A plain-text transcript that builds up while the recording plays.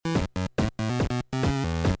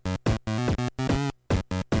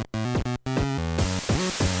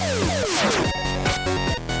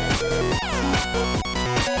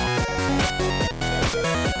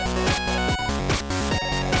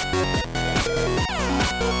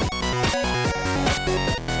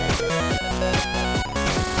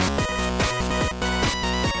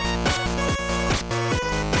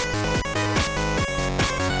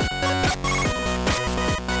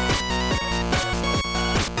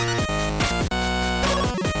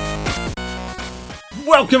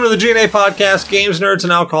Welcome to the G.N.A podcast, Games, Nerds,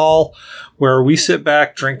 and Alcohol, where we sit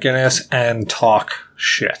back, drink Guinness, and talk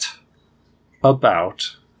shit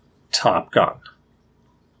about Top Gun.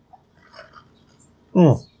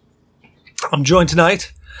 I'm joined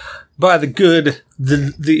tonight by the good,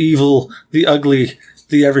 the evil, the ugly,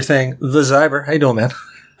 the everything, the Zyber. How you doing, man?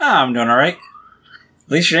 I'm doing all right.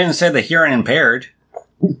 At least you didn't say the hearing impaired.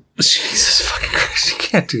 Jesus fucking Christ, you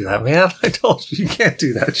can't do that, man. I told you can't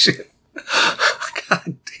do that shit.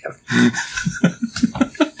 God damn it.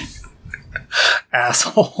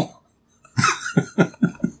 Asshole.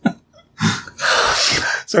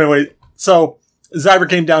 So anyway, Zyber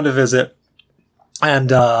came down to visit,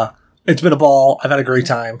 and it's been a ball. I've had a great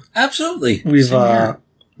time. Absolutely. We've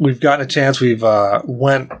gotten a chance. We've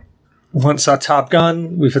went saw Top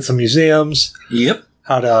Gun. We've hit some museums. Yep.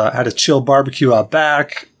 Had a chill barbecue out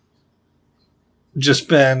back. Just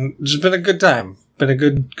been a good time. Been a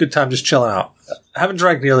good time just chilling out. Haven't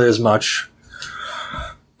drank nearly as much,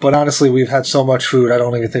 but honestly, we've had so much food. I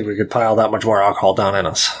don't even think we could pile that much more alcohol down in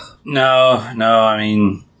us. No. I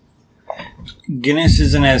mean, Guinness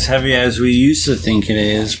isn't as heavy as we used to think it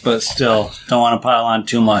is, but still, don't want to pile on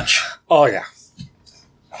too much. Oh yeah.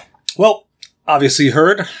 Well, obviously you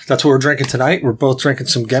heard. That's what we're drinking tonight. We're both drinking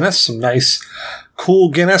some Guinness, some nice, cool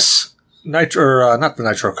Guinness. Not the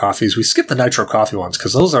nitro coffees. We skipped the nitro coffee ones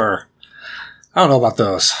because those are... I don't know about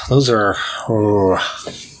those. Those are... I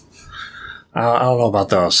don't know about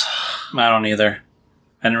those. I don't either.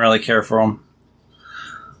 I didn't really care for them.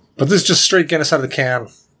 But this is just straight Guinness out of the can.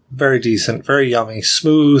 Very decent. Very yummy.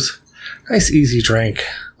 Smooth. Nice, easy drink.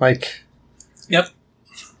 Yep.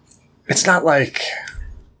 It's not like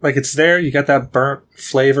it's there. You got that burnt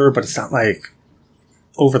flavor, but it's not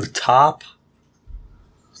over the top.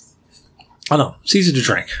 I don't know. It's easy to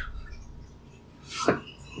drink.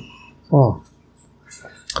 Oh.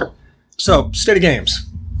 So, state of games.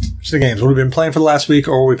 What have we been playing for the last week,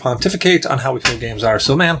 or we pontificate on how we feel games are.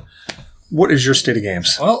 So, man, what is your state of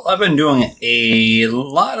games? Well, I've been doing a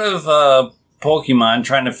lot of Pokemon,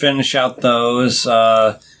 trying to finish out those,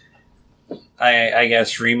 I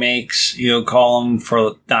guess, remakes, you'll call them,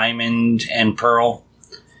 for Diamond and Pearl.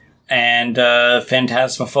 And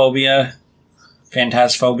Phasmophobia,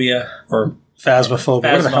 or...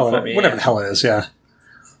 Phasmophobia. Whatever the hell it is, yeah.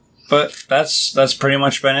 But that's pretty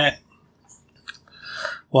much been it.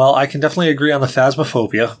 Well, I can definitely agree on the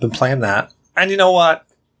Phasmophobia. I've been playing that. And you know what?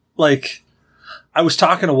 I was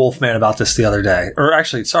talking to Wolfman about this the other day. Or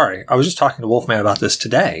actually, sorry. I was just talking to Wolfman about this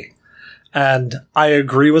today. And I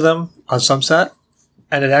agree with him on some set.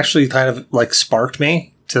 And it actually kind of, sparked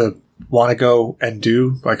me to want to go and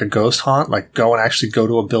do, a ghost haunt. Go and actually go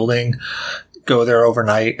to a building, go there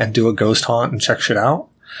overnight, and do a ghost haunt and check shit out.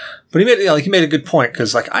 But he made a good point,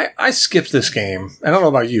 because I skipped this game. I don't know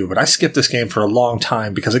about you, but I skipped this game for a long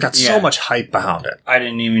time because it got so much hype behind it. I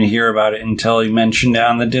didn't even hear about it until he mentioned it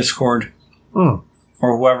on the Discord. Or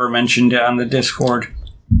whoever mentioned it on the Discord.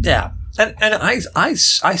 Yeah. And I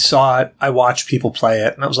saw it, I watched people play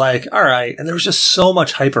it, and I was like, all right. And there was just so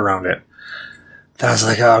much hype around it that I was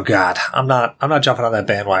like, oh God, I'm not jumping on that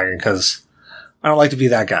bandwagon because I don't like to be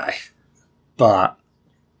that guy. But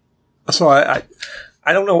so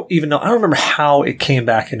I don't know, I don't remember how it came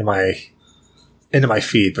back into my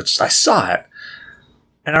feed, but I saw it.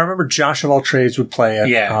 And I remember Josh of All Trades would play it.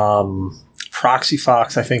 Yeah. Proxy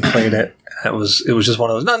Fox, I think, played it. It was just one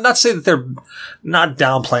of those. Not to say that they're not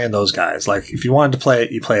downplaying those guys. If you wanted to play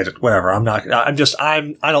it, you played it. Whatever. I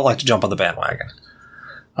don't like to jump on the bandwagon.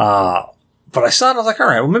 But I saw it and I was like, all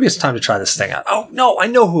right, well, maybe it's time to try this thing out. Oh, no, I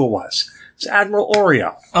know who it was. It's Admiral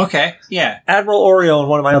Oreo. Okay, yeah. Admiral Oreo in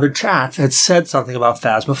one of my other chats had said something about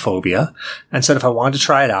Phasmophobia and said if I wanted to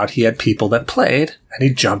try it out, he had people that played and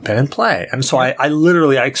he'd jump in and play. And so I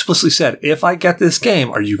explicitly said, if I get this game,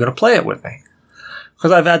 are you going to play it with me?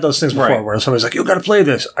 Because I've had those things before where somebody's like, you got to play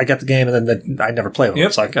this. I get the game and then I never play with it.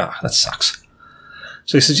 It's like, oh, that sucks.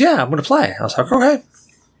 So he says, yeah, I'm going to play. I was like, okay.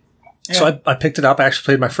 Yeah. So I picked it up. I actually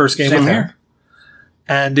played my first game with him.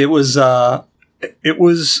 And it was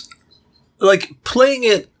playing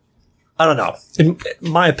it, I don't know, in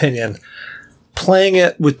my opinion, playing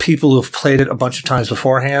it with people who've played it a bunch of times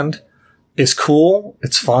beforehand is cool.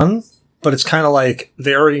 It's fun, but it's kind of like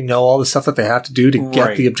they already know all the stuff that they have to do to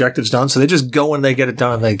get the objectives done. So they just go and they get it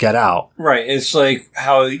done and they get out. Right. It's like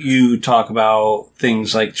how you talk about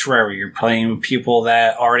things like Terraria. You're playing with people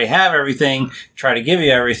that already have everything, try to give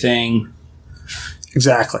you everything.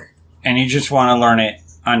 Exactly. And you just want to learn it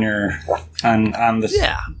on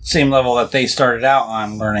the same level that they started out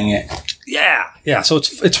on learning it. Yeah. So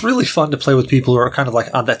it's really fun to play with people who are kind of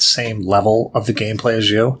like on that same level of the gameplay as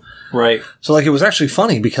you. Right. So like it was actually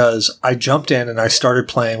funny because I jumped in and I started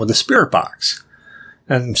playing with the Spirit Box.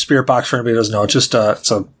 And Spirit Box, for anybody who doesn't know,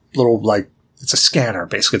 it's a little like it's a scanner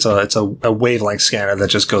basically. It's a wavelength scanner that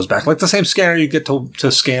just goes back like the same scanner you get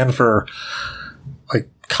to scan for like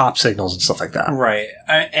cop signals and stuff like that. Right.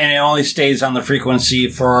 And it only stays on the frequency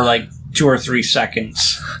for like 2 or 3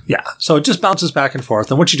 seconds. Yeah. So it just bounces back and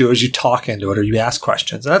forth. And what you do is you talk into it or you ask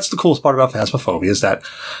questions. And that's the coolest part about Phasmophobia is that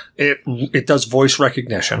it does voice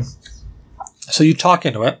recognition. So you talk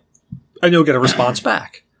into it and you'll get a response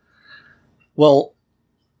back. Well,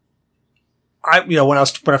 when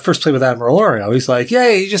I first played with Admiral Oreo, he's like, yeah,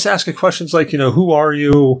 you just ask questions like, who are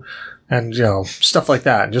you? And, stuff like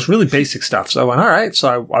that. And just really basic stuff. So I went, all right.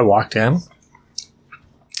 So I walked in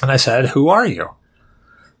and I said, who are you?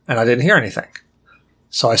 And I didn't hear anything.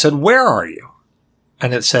 So I said, where are you?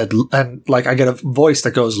 And it said, and like I get a voice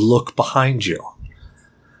that goes, look behind you.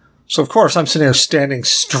 So of course I'm sitting there standing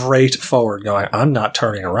straight forward going, I'm not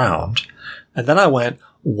turning around. And then I went,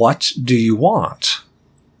 what do you want?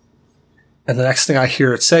 And the next thing I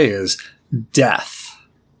hear it say is death.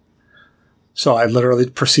 So I literally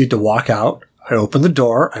proceed to walk out. I open the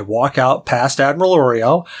door. I walk out past Admiral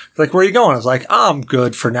Oreo. Like, where are you going? I was like, I'm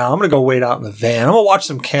good for now. I'm going to go wait out in the van. I'm going to watch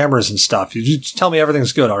some cameras and stuff. You just tell me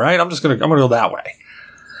everything's good, all right? I'm going to go that way.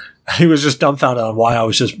 He was just dumbfounded on why I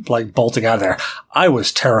was just like bolting out of there. I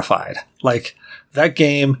was terrified. Like, that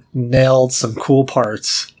game nailed some cool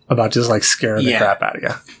parts about just like scaring the crap out of you.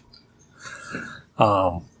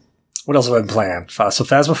 What else have I been playing? So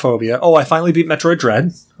Phasmophobia. Oh, I finally beat Metroid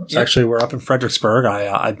Dread. Actually, we're up in Fredericksburg.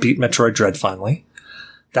 I beat Metroid Dread finally.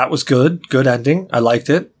 That was good. Good ending. I liked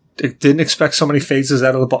it. It didn't expect so many phases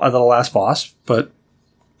out of the last boss, but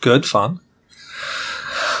good fun.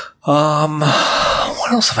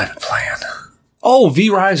 What else have I been playing? Oh, V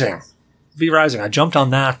Rising. I jumped on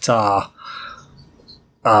that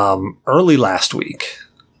early last week.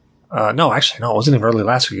 No, it wasn't even early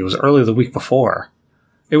last week. It was early the week before.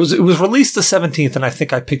 It was released the 17th, and I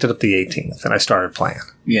think I picked it up the 18th, and I started playing.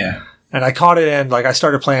 Yeah. And I caught it in, like, I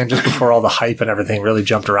started playing just before all the hype and everything really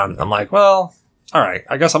jumped around. I'm like, well, all right,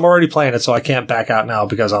 I guess I'm already playing it, so I can't back out now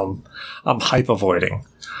because I'm hype avoiding.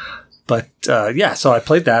 But, so I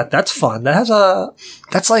played that. That's fun.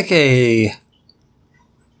 It's like a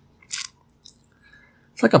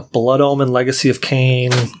Blood Omen Legacy of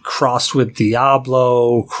Kain crossed with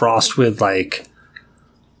Diablo, crossed with, like,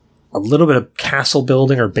 a little bit of castle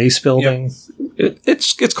building or base building. Yep.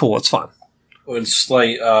 It's cool. It's fun. It's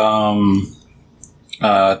like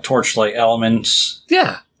Torchlight elements.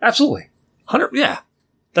 Yeah, absolutely. Yeah.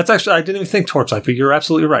 That's actually, I didn't even think Torchlight, but you're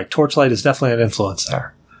absolutely right. Torchlight is definitely an influence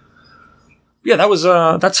there. Yeah,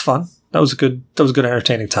 that's fun. That was a good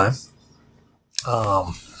entertaining time.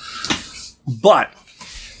 But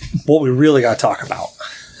what we really got to talk about,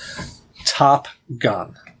 Top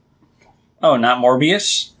Gun. Oh, not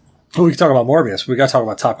Morbius? Oh, we can talk about Morbius. We got to talk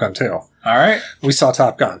about Top Gun, too. All right. We saw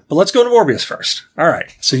Top Gun. But let's go to Morbius first. All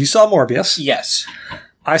right. So you saw Morbius. Yes.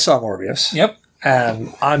 I saw Morbius. Yep.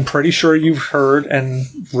 And I'm pretty sure you've heard and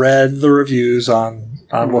read the reviews on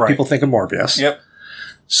what people think of Morbius. Yep.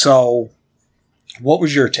 So what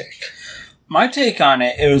was your take? My take on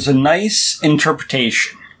it was a nice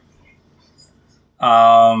interpretation.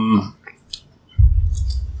 There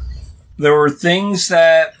were things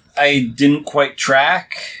that I didn't quite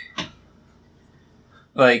track.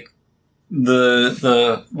 Like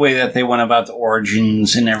the way that they went about the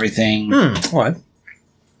origins and everything. What?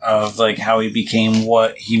 Of like how he became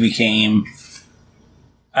what he became.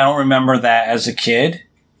 I don't remember that as a kid.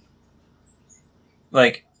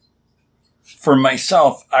 Like, for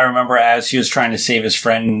myself, I remember as he was trying to save his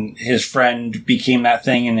friend became that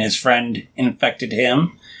thing and his friend infected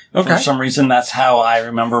him. Okay. For some reason, that's how I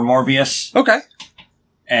remember Morbius. Okay.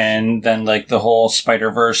 And then, like, the whole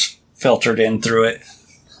Spider-Verse filtered in through it.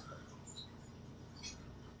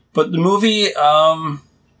 But the movie, I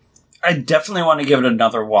definitely want to give it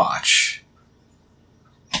another watch.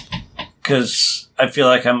 Because I feel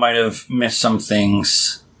like I might have missed some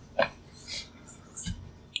things.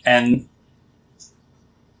 And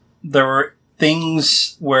there were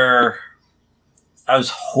things where I was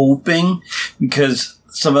hoping, because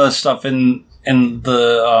some of the stuff in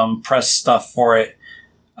the press stuff for it,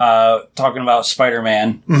 talking about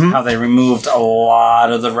Spider-Man, how they removed a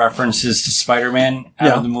lot of the references to Spider-Man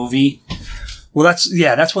out of the movie. Well,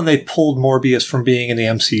 that's when they pulled Morbius from being in the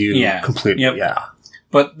MCU completely. Yep. Yeah.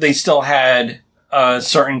 But they still had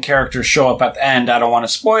certain characters show up at the end. I don't want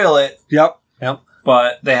to spoil it. Yep.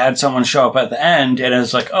 But they had someone show up at the end, and it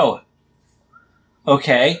was like, oh,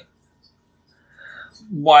 okay.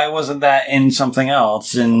 why wasn't that in something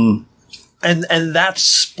else? And that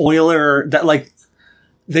spoiler, that like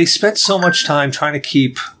they spent so much time trying to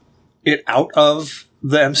keep it out of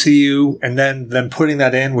the MCU and then putting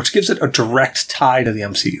that in, which gives it a direct tie to the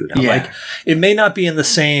MCU now. Yeah. Like, it may not be in the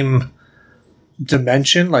same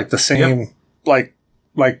dimension, like the same, like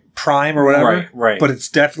Prime or whatever, right. But it's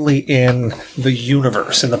definitely in the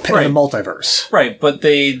universe, in the multiverse. Right, but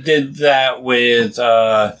they did that with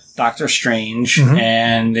Doctor Strange,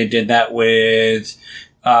 and they did that with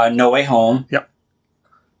No Way Home. Yep.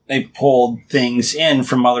 They pulled things in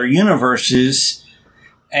from other universes,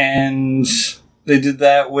 and they did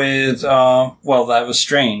that with, that was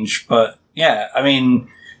Strange, but yeah, I mean,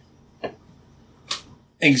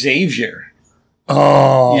 Xavier.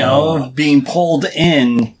 Oh. You know, being pulled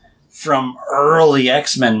in from early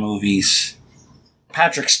X-Men movies.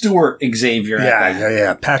 Patrick Stewart Xavier.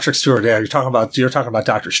 Yeah. Patrick Stewart. Yeah, you're talking about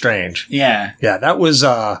Doctor Strange. Yeah. Yeah, that was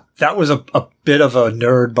a bit of a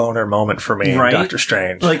nerd boner moment for me, right? Doctor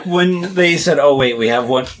Strange. Like when they said, "Oh wait, we have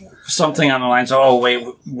something on the line." So, oh wait,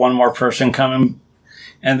 one more person coming.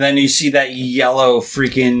 And then you see that yellow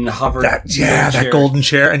freaking hover. That golden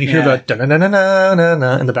chair, and you hear the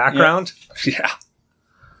da-na-na-na-na-na in the background. Yep. Yeah.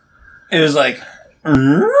 It was like,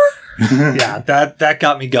 yeah, that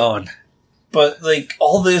got me going. But like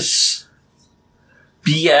all this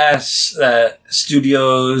BS that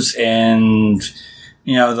studios and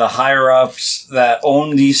the higher ups that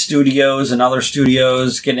own these studios and other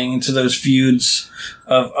studios getting into those feuds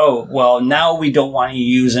of now we don't want you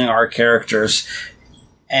using our characters.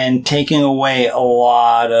 And taking away a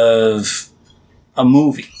lot of a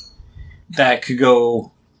movie that could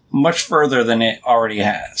go much further than it already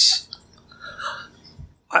has.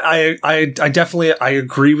 I definitely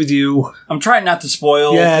agree with you. I'm trying not to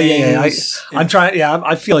spoil things. I'm trying. Yeah,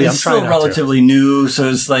 I feel you. I'm trying. It's still relatively new, so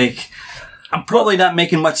it's like I'm probably not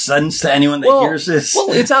making much sense to anyone that hears this.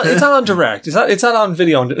 Well, it's out on direct. It's out on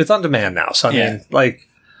video. It's on demand now. So I mean, like.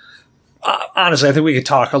 Honestly, I think we could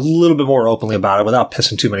talk a little bit more openly about it without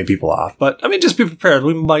pissing too many people off. But, I mean, just be prepared.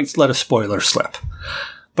 We might let a spoiler slip.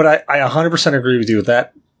 But I 100% agree with you with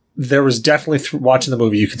that. There was definitely, watching the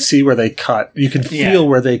movie, you can see where they cut. You can feel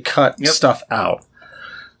where they cut stuff out.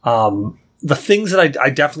 The things that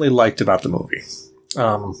I definitely liked about the movie.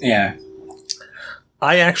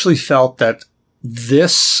 I actually felt that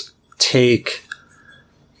this take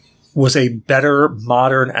was a better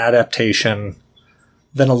modern adaptation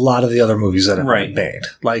than a lot of the other movies that have been made.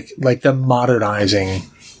 Like them modernizing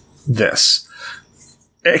this.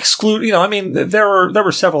 There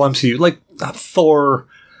were several MCU, like Thor,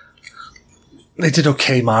 they did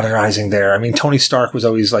okay modernizing there. I mean, Tony Stark was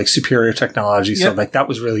always like superior technology, so like that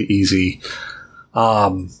was really easy.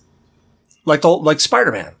 Like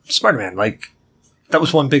Spider-Man, like that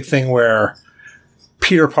was one big thing where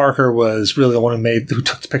Peter Parker was really the one who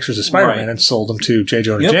took the pictures of Spider-Man and sold them to J.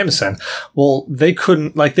 Jonah Jameson. Well, they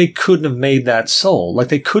couldn't have made that soul. Like,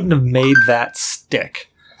 they couldn't have made that stick.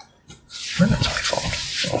 That's my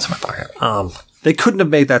phone. That's my pocket. They couldn't have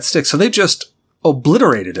made that stick, so they just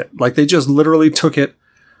obliterated it. Like, they just literally took it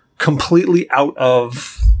completely out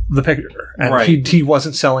of the picture. And he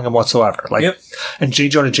wasn't selling them whatsoever. Like, and J.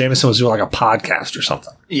 Jonah Jameson was doing like a podcast or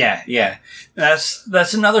something. Yeah.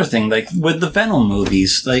 That's another thing. Like with the Venom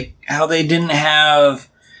movies, like how they didn't have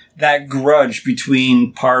that grudge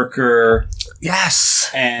between Parker,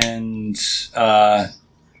 and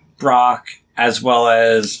Brock, as well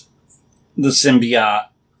as the symbiote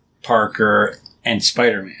Parker and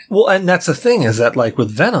Spider-Man. Well, and that's the thing is that like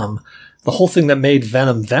with Venom, the whole thing that made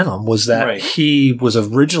Venom was that he was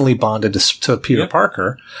originally bonded to Peter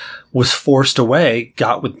Parker, was forced away,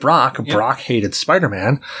 got with Brock. Brock hated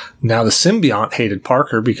Spider-Man. Now the symbiote hated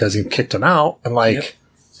Parker because he kicked him out. And like,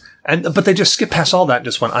 but they just skipped past all that and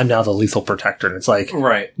just went, I'm now the lethal protector. And it's like,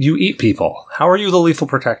 you eat people. How are you the lethal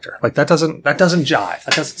protector? Like that doesn't jive.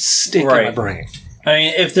 That doesn't stick in my brain. I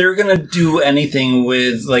mean, if they're going to do anything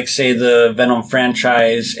with, like, say, the Venom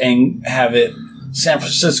franchise and have it San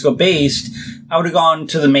Francisco based, I would have gone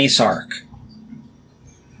to the Mace arc.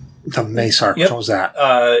 The Mace arc, what was that?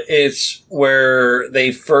 It's where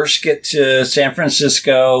they first get to San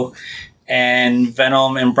Francisco and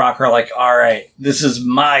Venom and Brock are like, all right, this is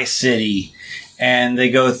my city. And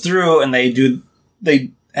they go through and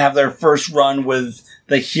they have their first run with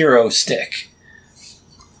the hero stick.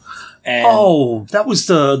 And that was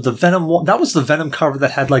the Venom one. That was the Venom cover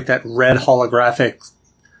that had like that red holographic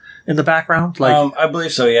in the background. Like, I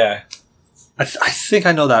believe so. Yeah. I think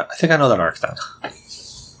I know that. I think I know that arc then,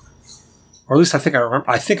 or at least I think I remember.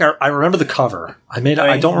 I remember the cover. I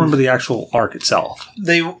don't remember the actual arc itself.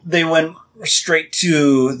 They went straight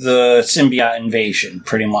to the symbiote invasion,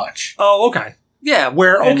 pretty much. Oh, okay. Yeah,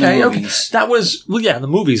 okay. That was, in the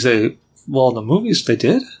movies, in the movies they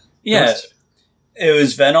did? Yeah. It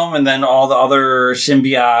was Venom and then all the other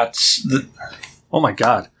symbiotes. Oh my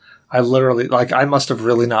god. I literally, I must have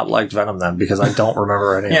really not liked Venom then because I don't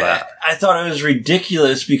remember any of that. I thought it was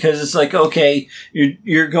ridiculous because it's like, okay,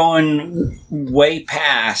 you're going way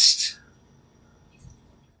past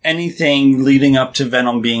anything leading up to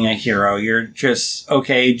Venom being a hero. You're just,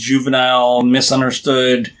 okay, juvenile,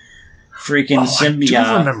 misunderstood, freaking symbiote.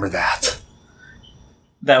 I do remember that.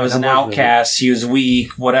 That was an outcast. He was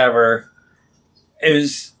weak, whatever. It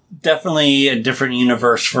was definitely a different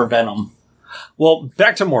universe for Venom. Well,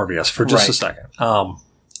 back to Morbius for just a second.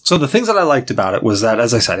 So the things that I liked about it was that,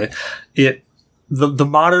 as I said, the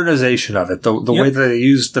modernization of it, the way that they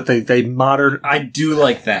used that they modern. I do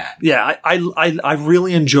like that. Yeah, I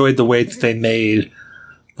really enjoyed the way that they made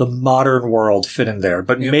the modern world fit in there,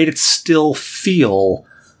 but made it still feel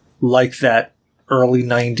like that early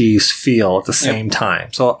 90s feel at the same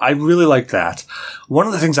time. So I really liked that. One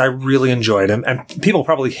of the things I really enjoyed, and people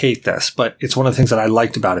probably hate this, but it's one of the things that I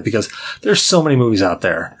liked about it because there's so many movies out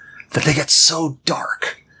there that they get so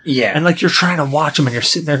dark. Yeah. And you're trying to watch them and you're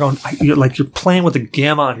sitting there going, you're playing with the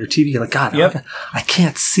gamma on your TV. You're like, God, I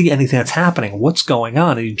can't see anything that's happening. What's going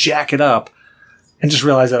on? And you jack it up and just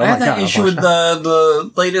realize that, I had that issue with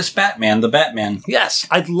the latest Batman, the Batman. Yes.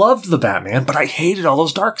 I loved the Batman, but I hated all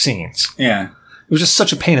those dark scenes. Yeah. It was just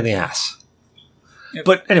such a pain in the ass. Yep.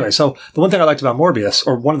 But anyway, so the one thing I liked about Morbius,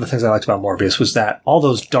 or one of the things I liked about Morbius, was that all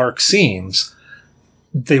those dark scenes,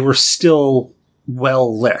 they were still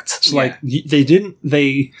well lit. So they did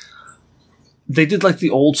like the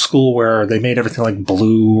old school where they made everything like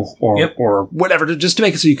blue or whatever, just to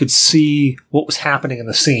make it so you could see what was happening in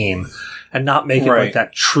the scene and not make it like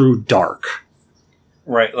that true dark.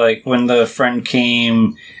 Right, like when the friend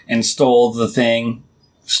came and stole the thing.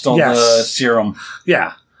 Stole the serum.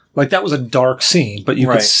 Yeah. Like, that was a dark scene, but you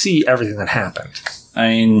could see everything that happened. I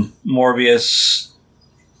mean, Morbius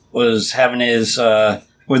was having his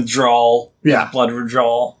withdrawal. Yeah. His blood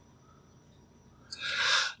withdrawal.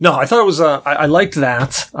 No, I thought it was... I liked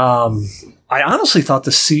that. I honestly thought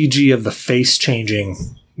the CG of the face changing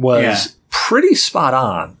was pretty spot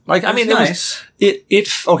on. Like, I mean, nice.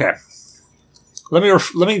 Okay. Let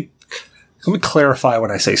me clarify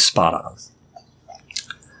when I say spot on.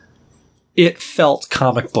 It felt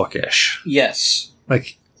comic bookish. Yes.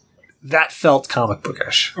 Like, that felt comic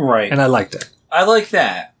bookish. Right. And I liked it. I like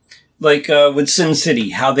that. Like with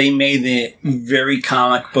SimCity, how they made it very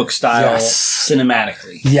comic book style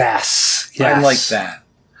cinematically. Yes. I like that.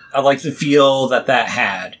 I like the feel that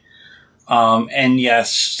had. And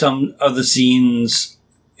yes, some of the scenes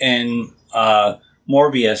in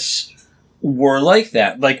Morbius were like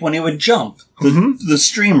that. Like when he would jump, the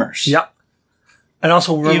streamers. Yep. And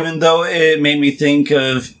also, remember, even though it made me think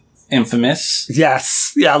of Infamous.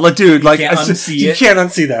 Yes, yeah, dude, you can't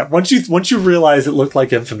unsee that. Once you realize it looked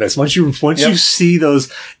like Infamous, once you see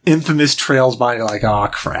those Infamous trails by, you're like, oh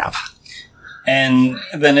crap. And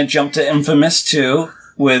then it jumped to Infamous 2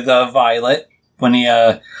 with Violet when he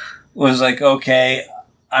was like, okay,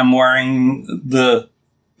 I'm wearing the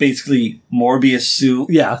basically Morbius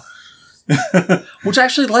suit. Yeah. Which I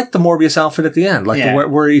actually liked the Morbius outfit at the end,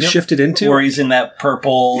 where he shifted into, where he's in that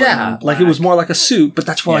purple. Yeah, like it was more like a suit, but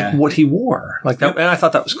that's what he wore. Like that, and I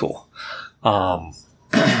thought that was cool.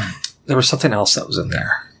 There was something else that was in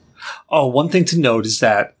there. Oh, one thing to note is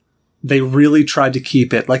that they really tried to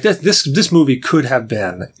keep it like this movie could have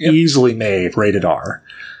been easily made rated R.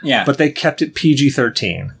 Yeah, but they kept it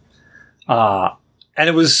PG-13, and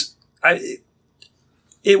it was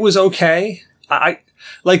okay.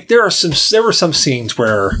 There were some scenes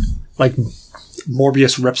where, like,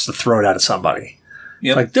 Morbius rips the throat out of somebody.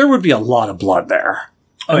 Yep. Like, there would be a lot of blood there.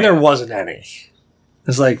 And there wasn't any.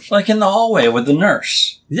 It's like in the hallway with the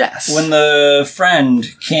nurse. Yes. When the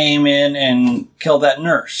friend came in and killed that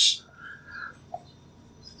nurse.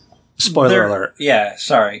 Spoiler alert. Yeah,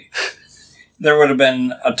 sorry. There would have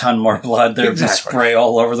been a ton more blood. There would be spray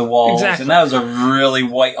all over the walls. Exactly. And that was a really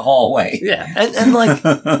white hallway. Yeah. And like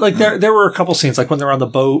there were a couple scenes, like when they're on the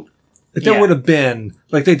boat, there would have been,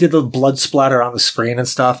 like they did the blood splatter on the screen and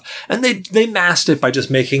stuff. And they masked it by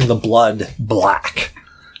just making the blood black.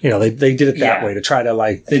 You know, they did it that way to try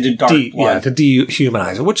to they did dark blood. Yeah, to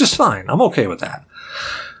dehumanize it, which is fine. I'm okay with that.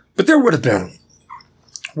 But there would have been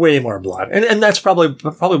way more blood. And that's probably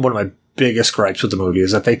one of my biggest gripes with the movie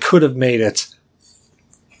is that they could have made it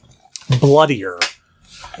bloodier,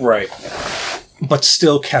 right? But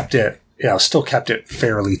still kept it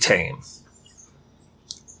fairly tame.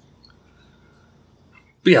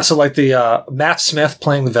 But yeah, so like the Matt Smith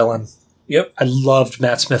playing the villain. Yep. I loved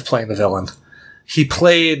Matt Smith playing the villain. He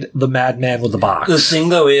played the madman with the box. The thing,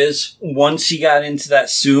 though, is once he got into that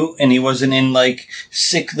suit and he wasn't in, like,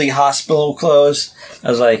 sickly hospital clothes, I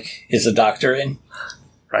was like, is the doctor in?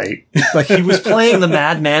 Right. Like, he was playing the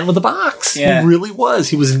madman with the box. Yeah. He really was.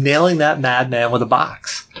 He was nailing that madman with a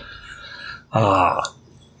box. No,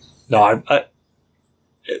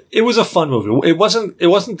 it was a fun movie. It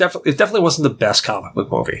definitely wasn't the best comic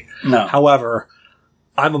book movie. No. However,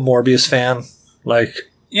 I'm a Morbius fan. Like,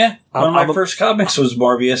 yeah, one of my first comics was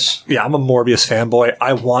Morbius. Yeah, I'm a Morbius fanboy.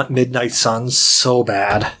 I want Midnight Suns so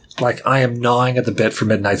bad. Like, I am gnawing at the bit for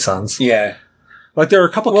Midnight Suns. Yeah. Like, there are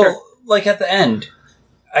a couple... like, at the end,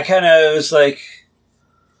 I kind of was like,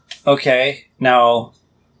 okay, now,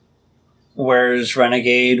 where's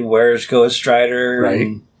Renegade? Where's Ghost Rider? Right.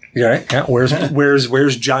 And, yeah.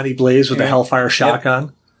 Where's Johnny Blaze with the Hellfire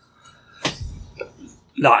shotgun? Yep.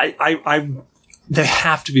 No, I they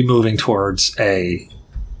have to be moving towards a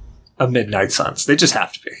Midnight Suns. They just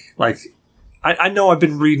have to be. Like, I know I've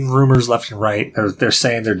been reading rumors left and right. They're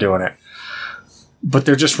saying they're doing it. But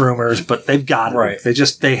they're just rumors, but they've got it. Right.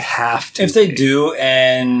 They have to. If they do,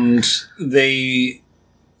 and they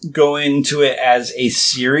go into it as a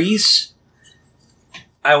series,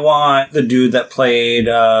 I want the dude that played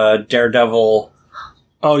Daredevil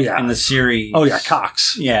in the series. Oh, yeah,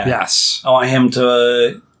 Cox. Yeah. Yes. I want him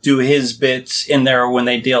to do his bits in there when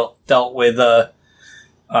they dealt with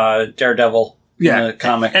Daredevil in the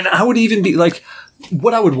comic. And I would even be like,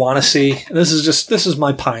 what I would want to see, this is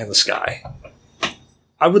my pie in the sky.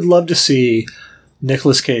 I would love to see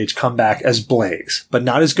Nicolas Cage come back as Blaze, but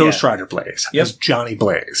not as Ghost Rider Blaze, as Johnny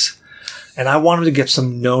Blaze. And I want him to get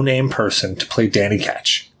some no-name person to play Danny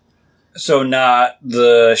Ketch. So not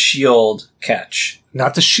the Shield Ketch.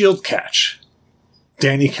 Not the Shield Ketch.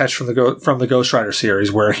 Danny Ketch from the Ghost Rider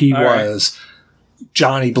series, where he was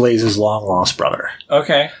Johnny Blaze's long-lost brother.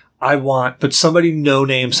 Okay. But somebody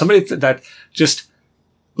no-name, somebody that just,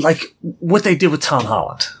 like what they did with Tom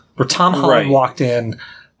Holland. Where Tom Holland walked in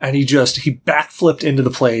and he backflipped into the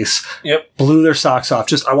place, blew their socks off.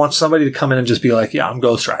 I want somebody to come in and just be like, yeah, I'm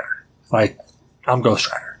Ghost Rider. Like, I'm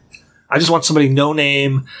Ghost Rider. I just want somebody no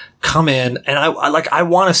name come in, and I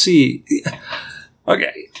want to see.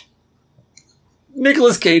 Okay,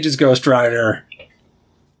 Nicolas Cage's Ghost Rider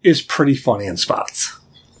is pretty funny in spots.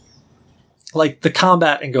 Like, the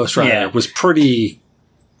combat in Ghost Rider was pretty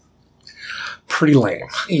lame.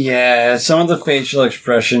 Yeah, some of the facial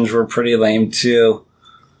expressions were pretty lame too.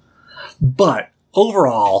 But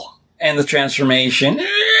overall, and the transformation.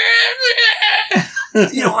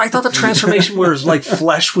 I thought the transformation where his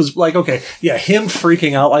flesh was like, okay, yeah, him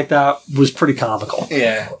freaking out like that was pretty comical.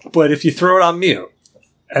 Yeah. But if you throw it on mute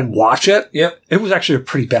and watch it, it was actually a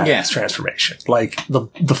pretty badass transformation. Like,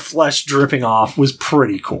 the flesh dripping off was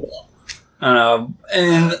pretty cool. And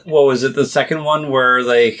what was it, the second one where,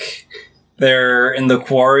 like, they're in the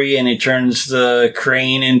quarry and he turns the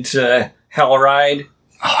crane into Hellride?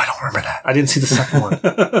 Oh, I don't remember that. I didn't see the second one.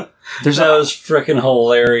 That was freaking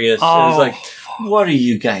hilarious. Oh. It was like, what are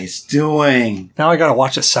you guys doing? Now I gotta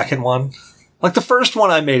watch the second one. Like, the first one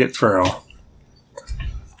I made it through.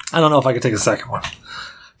 I don't know if I could take a second one.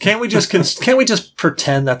 Can't we just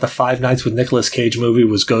pretend that the Five Nights with Nicolas Cage movie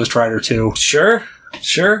was Ghost Rider 2? Sure.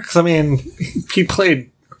 Because, I mean, he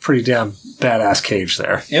played a pretty damn badass Cage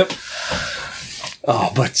there. Yep.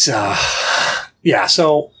 Oh, but, so, I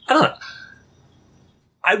don't know.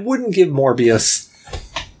 I wouldn't give Morbius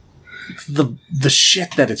the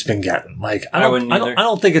shit that it's been getting. Like, I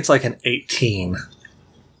don't think it's like an 18.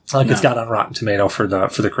 Like it's got on Rotten Tomato for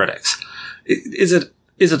the critics. Is it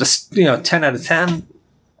a 10 out of 10?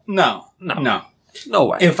 No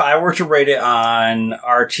way. If I were to rate it on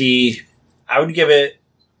RT, I would give it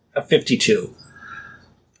a 52.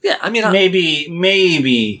 Yeah, I mean,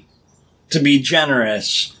 maybe to be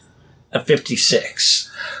generous, a 56.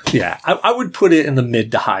 Yeah, I would put it in the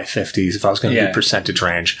mid to high 50s if I was going to do percentage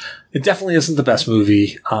range. It definitely isn't the best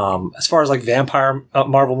movie. As far as like vampire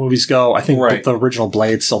Marvel movies go, I think the original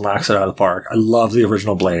Blade still knocks it out of the park. I love the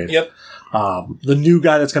original Blade. Yep. The new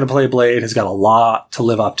guy that's going to play Blade has got a lot to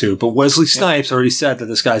live up to, but Wesley Snipes already said that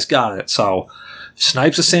this guy's got it. So if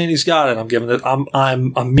Snipes is saying he's got it,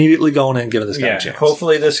 I'm immediately going in and giving this guy a chance.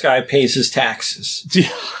 Hopefully this guy pays his taxes.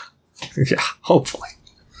 Yeah, hopefully.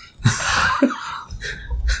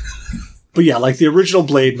 But yeah, like the original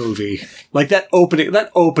Blade movie, like that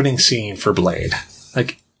opening scene for Blade,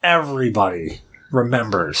 like everybody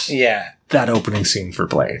remembers that opening scene for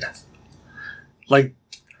Blade. Like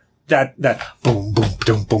that boom boom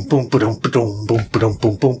boom boom boom boom boom boom boom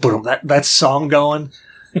boom boom boom that song going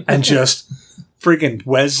and just Freaking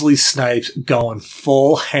Wesley Snipes going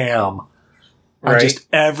full ham on just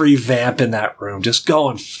every vamp in that room, just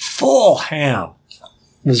going full ham.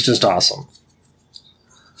 It was just awesome.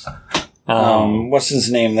 What's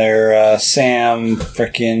his name there? Sam,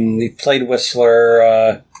 he played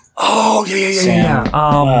Whistler.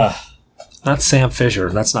 Yeah. Not Sam Fisher.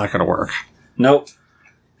 That's not going to work. Nope.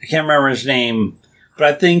 I can't remember his name, but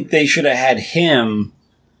I think they should have had him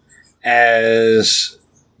as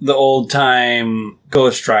the old-time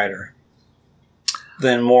Ghost Rider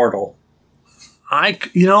than Mortal. I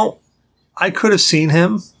could have seen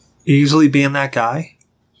him easily being that guy.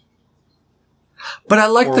 But I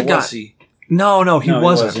like the guy. Was he? No, he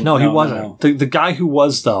wasn't. No, he wasn't. No. The guy who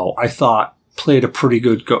was, though, I thought played a pretty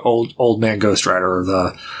good old man Ghost Rider,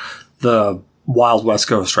 or the Wild West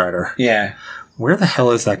Ghost Rider. Yeah. Where the hell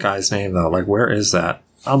is that guy's name, though? Like, where is that?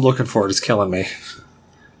 I'm looking for it. It's killing me.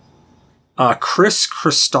 Chris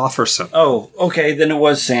Christopherson. Oh, okay. Then it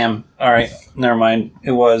was Sam. All right. Never mind.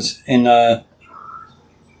 It was. I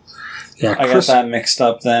got that mixed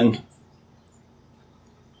up then.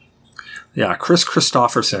 Yeah, Chris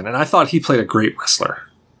Christopherson. And I thought he played a great Whistler.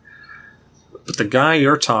 But the guy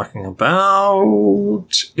you're talking about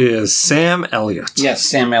is Sam Elliott. Yes,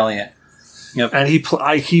 Sam Elliott. Yep. And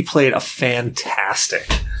he played a fantastic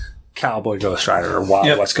Cowboy Ghost Rider or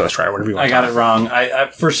Wild West Ghost Rider, whatever you want. I got it wrong. I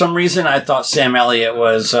for some reason I thought Sam Elliott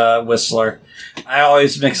was Whistler. I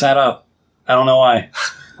always mix that up. I don't know why.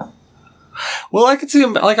 Well, I can see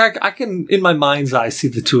him. Like I can, in my mind's eye, see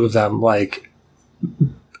the two of them. Like,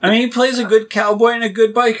 I mean, he plays a good cowboy and a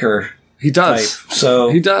good biker. He does. Type, so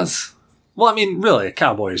he does. Well, I mean, really, a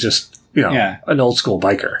cowboy is just an old school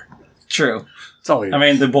biker. True. That's all he. I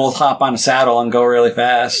mean, they both hop on a saddle and go really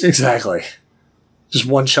fast. Exactly. Just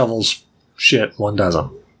one shovels shit, one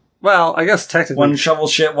doesn't. Well, I guess technically... One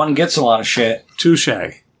shovels shit, one gets a lot of shit. Touche.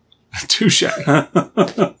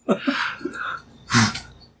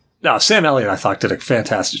 No, Sam Elliott, I thought, did a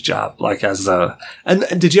fantastic job. Like, as the... And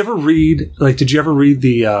did you ever read... the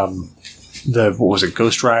what was it,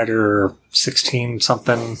 Ghost Rider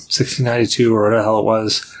 1692, or whatever the hell it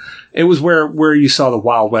was? It was where you saw the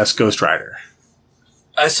Wild West Ghost Rider.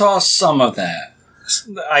 I saw some of that.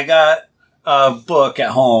 I got a book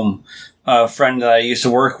at home. A friend that I used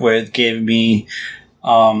to work with gave me.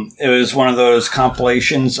 It was one of those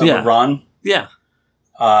compilations of a run. Yeah.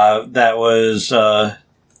 That was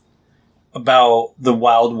about the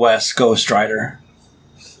Wild West Ghost Rider.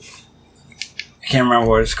 I can't remember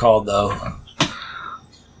what it's called, though.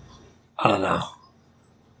 I don't know.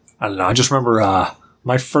 I just remember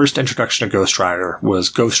my first introduction to Ghost Rider was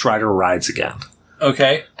Ghost Rider Rides Again.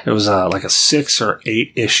 Okay. It was like a 6 or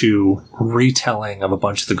 8 issue retelling of a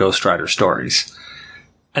bunch of the Ghost Rider stories.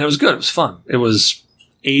 And it was good. It was fun. It was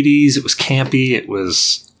 80s. It was campy. It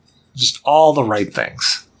was just all the right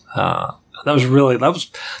things. That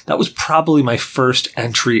was probably my first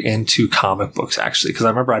entry into comic books, actually, because I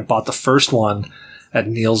remember I bought the first one at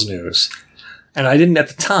Neil's News. And I didn't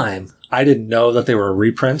know that they were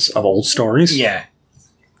reprints of old stories. Yeah.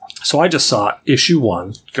 So I just saw issue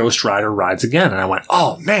 1, Ghost Rider Rides Again, and I went,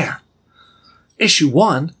 "Oh man, issue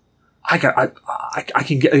 1, I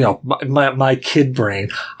can get, my kid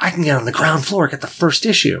brain, I can get on the ground floor, get the first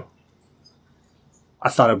issue." I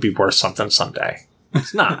thought it would be worth something someday.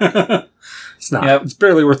 It's not. It's not. Yep. It's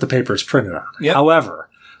barely worth the paper it's printed on. Yep. However,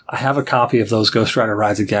 I have a copy of those Ghost Rider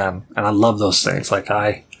Rides Again, and I love those things. Like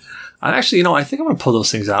I actually, I think I'm going to pull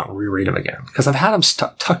those things out and reread them again. Because I've had them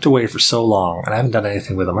tucked away for so long, and I haven't done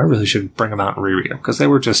anything with them. I really should bring them out and reread them. Because they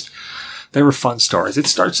were fun stories. It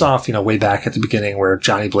starts off, way back at the beginning where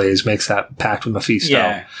Johnny Blaze makes that pact with Mephisto.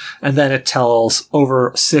 Yeah. And then it tells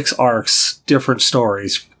over 6 arcs, different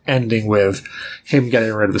stories, ending with him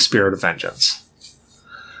getting rid of the spirit of vengeance.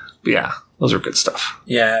 But yeah, those are good stuff.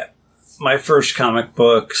 Yeah. My first comic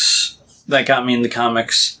books that got me into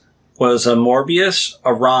comics was a Morbuis,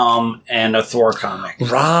 a Rom, and a Thor comic.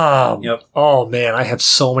 Rom! Yep. Oh, man, I had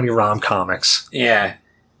so many Rom comics. Yeah.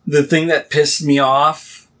 The thing that pissed me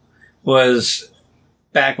off was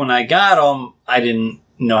back when I got them, I didn't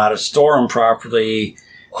know how to store them properly.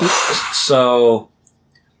 So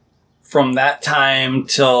from that time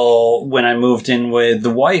till when I moved in with the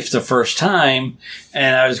wife the first time,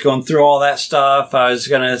 and I was going through all that stuff, I was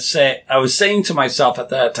saying to myself at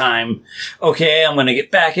that time, okay, I'm going to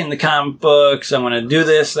get back into comic books. I'm going to do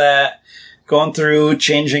this, that, going through,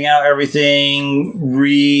 changing out everything,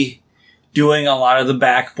 redoing a lot of the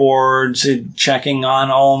backboards, checking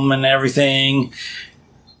on them and everything.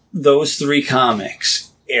 Those 3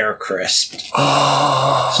 comics, air crisped.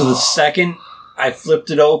 Oh. So the second I flipped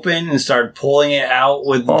it open and started pulling it out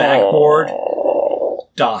with the backboard,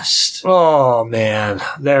 dust. Oh man,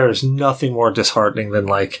 there's nothing more disheartening than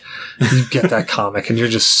like you get that comic and you're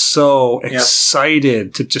just so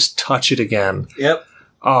excited to just touch it again. Yep.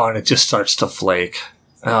 Oh, and it just starts to flake.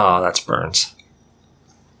 Oh, that's burns.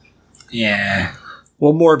 Yeah.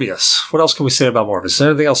 Well, Morbius. What else can we say about Morbius? Is there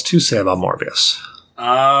anything else to say about Morbius?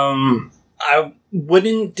 I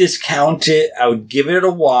wouldn't discount it. I would give it a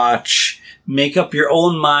watch. Make up your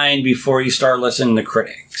own mind before you start listening to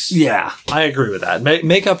critics. Yeah, I agree with that.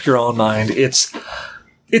 Make up your own mind. It's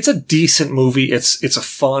a decent movie. It's a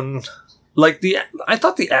fun. I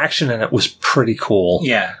thought the action in it was pretty cool.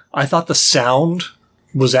 Yeah. I thought the sound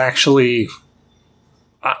was actually.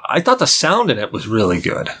 I thought the sound in it was really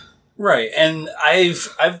good. Right, and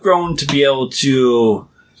I've grown to be able to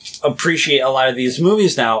appreciate a lot of these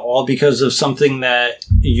movies now, all because of something that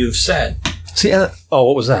you've said. See,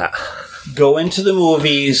 what was that? Go into the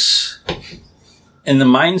movies in the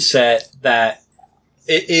mindset that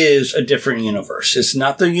it is a different universe. It's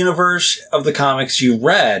not the universe of the comics you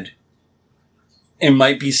read. It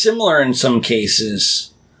might be similar in some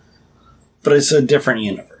cases, but it's a different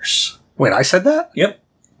universe. Wait, I said that? Yep.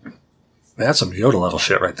 Man, that's some Yoda level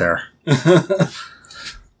shit right there.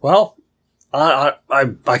 Well, I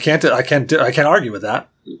can't argue with that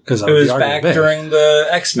because it was back during the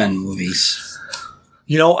X-Men movies.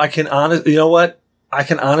 You know, I can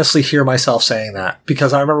honestly hear myself saying that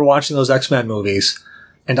because I remember watching those X-Men movies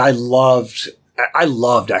and I loved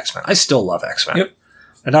X-Men. I still love X-Men. Yep.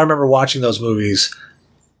 And I remember watching those movies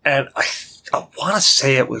and I want to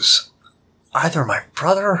say it was either my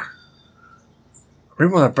brother or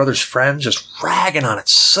even my brother's friends just ragging on it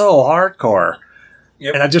so hardcore.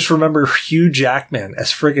 Yep. And I just remember Hugh Jackman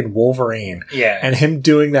as friggin' Wolverine. Yeah. And him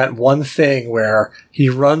doing that one thing where he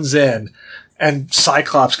runs in and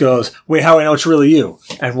Cyclops goes, wait, how do I know it's really you?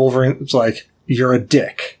 And Wolverine's like, you're a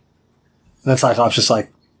dick. And then Cyclops just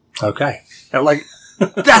like, okay. And like,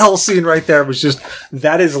 that whole scene right there was just,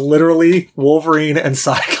 that is literally Wolverine and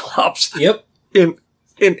Cyclops. Yep.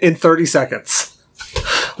 In 30 seconds.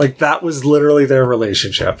 Like, that was literally their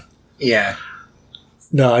relationship. Yeah.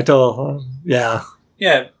 No, I told, yeah.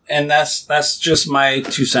 Yeah, and that's just my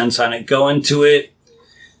 2 cents on it. Go into it,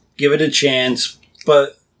 give it a chance,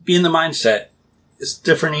 but be in the mindset. It's a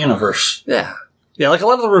different universe. Yeah. Yeah, like a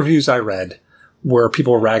lot of the reviews I read where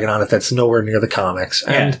people were ragging on it that's nowhere near the comics.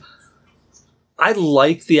 And I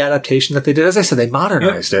like the adaptation that they did. As I said, they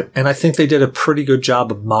modernized it, and I think they did a pretty good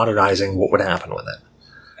job of modernizing what would happen with it.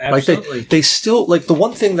 Absolutely. Like they still, like the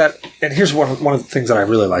one thing that, and here's one of the things that I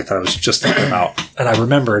really liked that I was just thinking about, and I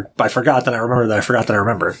remembered, but I forgot that I remembered that I forgot that I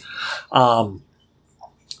remembered.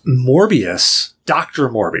 Morbius, Dr.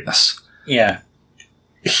 Morbius. Yeah.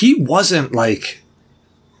 He wasn't like,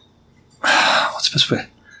 what's the best way?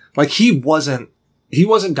 Like he wasn't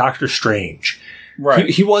Doctor Strange. Right.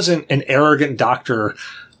 He wasn't an arrogant doctor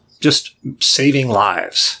just saving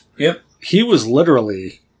lives. Yep. He was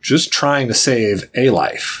literally just trying to save a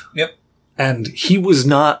life. Yep. And he was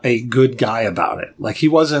not a good guy about it. Like he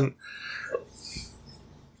wasn't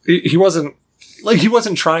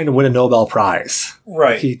trying to win a Nobel Prize.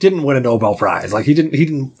 Right. He didn't win a Nobel Prize. Like he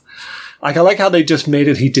didn't like, I like how they just made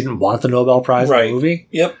it he didn't want the Nobel Prize in the movie.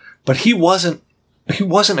 Yep. But he wasn't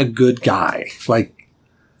a good guy. Like,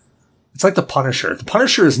 it's like the Punisher. The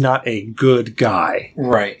Punisher is not a good guy.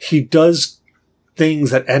 Right. He does things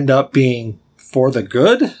that end up being for the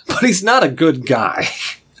good, but he's not a good guy.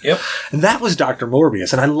 Yep. And that was Dr.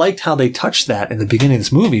 Morbius. And I liked how they touched that in the beginning of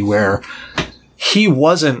this movie where he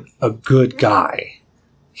wasn't a good guy.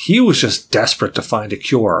 He was just desperate to find a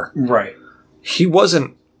cure. Right. He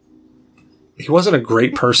wasn't a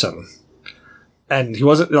great person. And he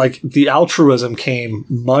wasn't, like, the altruism came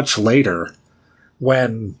much later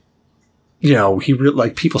when, you know,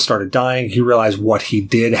 people started dying. He realized what he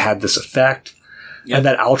did had this effect. Yep. And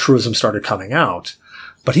that altruism started coming out.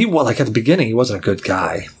 But at the beginning, he wasn't a good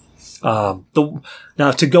guy. Now,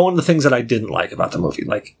 to go into the things that I didn't like about the movie,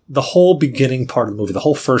 like, the whole beginning part of the movie, the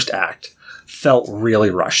whole first act, felt really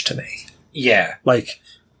rushed to me. Yeah. Like,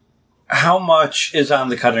 how much is on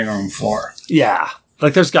the cutting room floor? Yeah.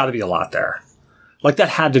 Like, there's got to be a lot there. Like, that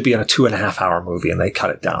had to be in a 2.5-hour movie, and they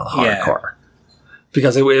cut it down hardcore.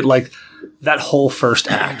 Because it like, that whole first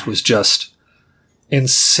act was just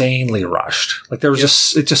insanely rushed. Like, there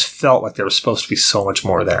was it just felt like there was supposed to be so much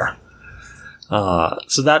more there.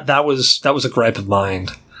 So that was a gripe of mine.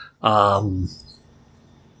 What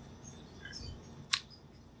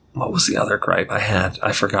was the other gripe I had?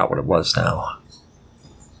 I forgot what it was now.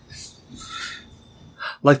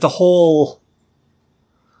 Like the whole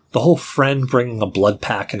friend bringing a blood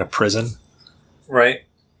pack into prison. Right.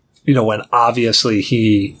 You know, when obviously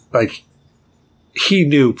he, like, he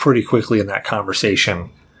knew pretty quickly in that conversation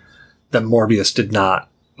that Morbius did not,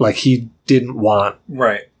 like, he didn't want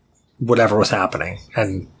right. whatever was happening.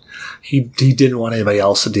 And he didn't want anybody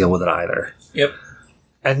else to deal with it either. Yep.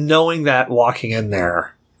 And knowing that walking in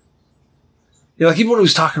there, you know, like, even when he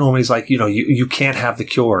was talking to him, he's like, you know, you can't have the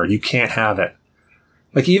cure. You can't have it.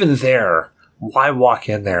 Like, even there, why walk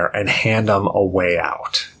in there and hand him a way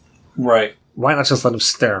out? Right. Why not just let him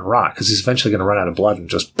sit there and rot? Because he's eventually going to run out of blood and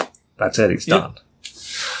just, that's it, he's done.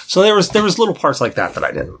 So there was little parts like that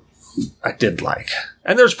I did like.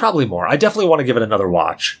 And there's probably more. I definitely want to give it another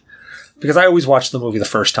watch. Because I always watch the movie the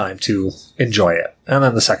first time to enjoy it. And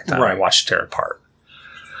then the second time I watch it tear it apart.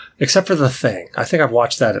 Except for The Thing. I think I've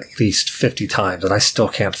watched that at least 50 times, and I still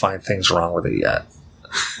can't find things wrong with it yet.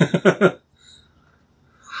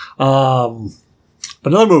 But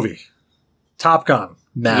another movie. Top Gun.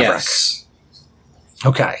 Maverick. Yes.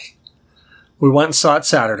 Okay. We went and saw it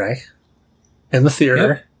Saturday in the theater.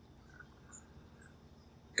 Yep.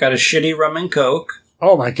 Got a shitty rum and coke.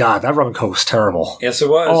 Oh my god, that rum and coke was terrible. Yes, it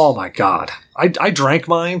was. Oh my god. I drank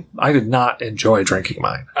mine. I did not enjoy drinking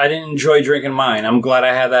mine. I didn't enjoy drinking mine. I'm glad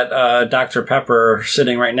I had that Dr. Pepper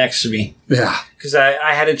sitting right next to me. Yeah. Because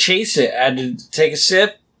I had to chase it. I had to take a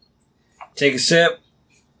sip.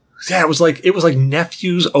 Yeah, it was like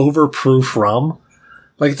Nephew's overproof rum.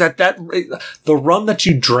 Like that the rum that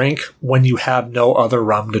you drink when you have no other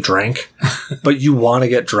rum to drink, but you want to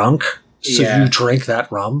get drunk, so you drink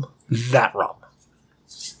that rum. That rum.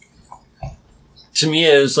 To me,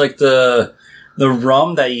 it was like the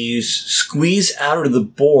rum that you squeeze out of the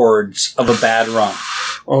boards of a bad rum.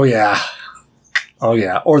 Oh yeah.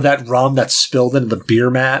 Or that rum that's spilled into the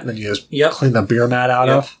beer mat and then you just clean the beer mat out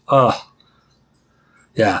of. Ugh.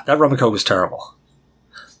 Yeah, that rum and coke was terrible.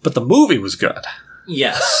 But the movie was good.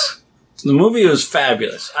 Yes. The movie was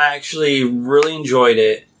fabulous. I actually really enjoyed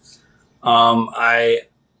it. I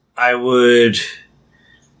would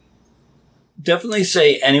definitely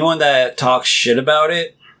say anyone that talks shit about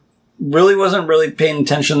it really wasn't really paying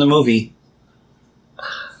attention to the movie.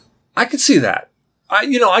 I could see that. I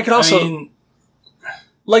could also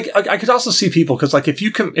I could also see people, because like if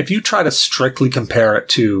you try to strictly compare it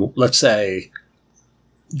to, let's say,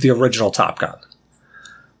 the original Top Gun,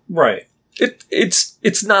 right?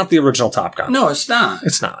 It's not the original Top Gun. No, it's not.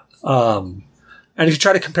 It's not. And if you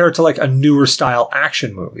try to compare it to like a newer style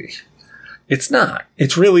action movie, it's not.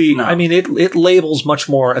 It's really, I mean, it labels much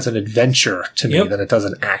more as an adventure to me than it does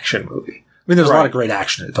an action movie. I mean, there's a lot of great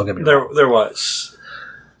action in it, don't get me wrong. There was.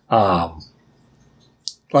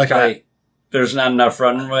 There's not enough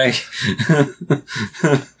runway.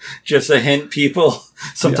 Just a hint, people.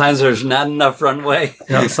 Sometimes there's not enough runway.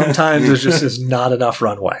 Sometimes there's just not enough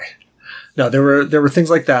runway. No, there were things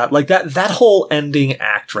like that. Like that whole ending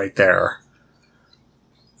act right there.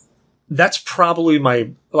 That's probably my,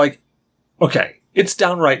 like, okay, it's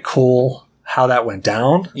downright cool how that went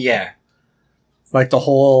down. Yeah. Like the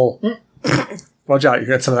whole, watch out, you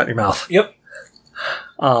got some of that in your mouth. Yep.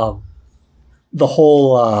 The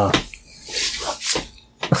whole, oh,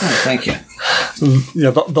 thank you.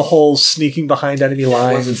 The whole sneaking behind enemy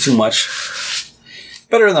lines. Wasn't too much.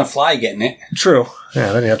 Better than a fly getting it. True.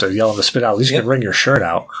 Yeah, then you have to yell him to spit out. At least you can wring your shirt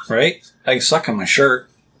out. Right? I can suck on my shirt.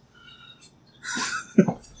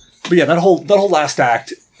 But yeah, that whole last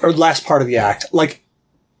act, or last part of the act, like,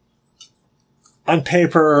 on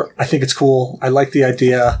paper, I think it's cool. I like the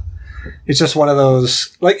idea. It's just one of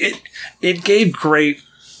those, like, it gave great...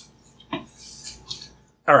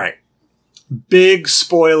 All right. Big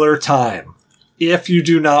spoiler time. If you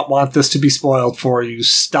do not want this to be spoiled for you,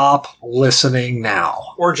 stop listening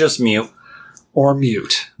now. Or just mute. Or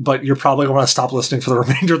mute. But you're probably going to want to stop listening for the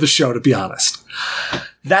remainder of the show, to be honest.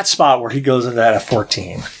 That spot where he goes into that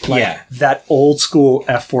F-14. Like, that old school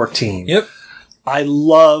F-14. Yep. I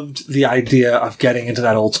loved the idea of getting into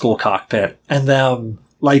that old school cockpit and them,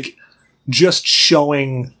 like, just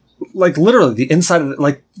showing, like, literally the inside of it,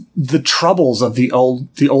 like, the troubles of the old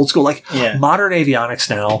school. Like, modern avionics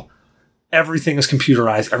now, everything is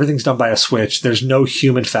computerized. Everything's done by a switch. There's no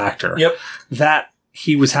human factor. Yep. That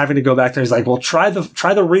he was having to go back there. He's like, well, try the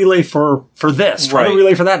relay for this. Try the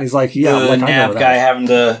relay for that. And he's like, yeah. The nav guy having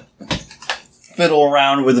to fiddle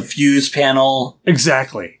around with a fuse panel.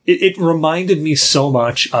 Exactly. It reminded me so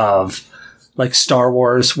much of, like, Star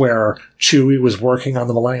Wars, where Chewie was working on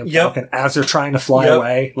the Millennium Falcon as they're trying to fly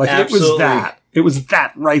away. Like, absolutely. It was that. It was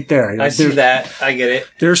that right there. I see that. I get it.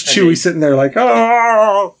 There's Chewie sitting there like,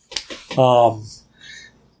 oh.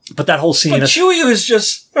 But that whole scene... But Chewie was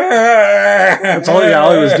just... That's all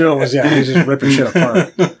he was doing was, he was just ripping shit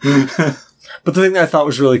apart. But the thing that I thought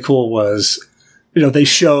was really cool was they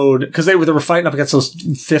showed, because they were fighting up against those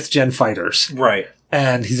 5th gen fighters. Right.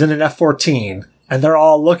 And he's in an F-14, and they're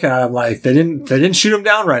all looking at him like they didn't shoot him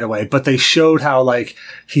down right away, but they showed how like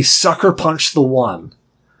he sucker punched the one.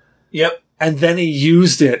 Yep. And then he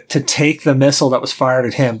used it to take the missile that was fired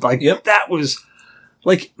at him. Like, that was,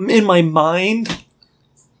 like, in my mind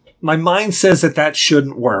says that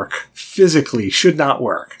shouldn't work. Physically, should not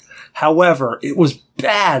work. However, it was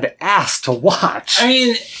badass to watch. I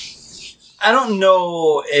mean, I don't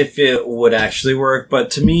know if it would actually work, but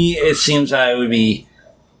to me, it seems that it would be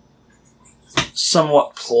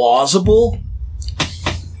somewhat plausible.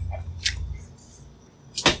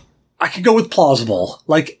 I could go with plausible.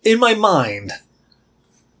 Like, in my mind,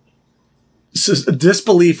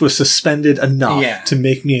 disbelief was suspended enough to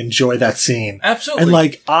make me enjoy that scene. Absolutely. And,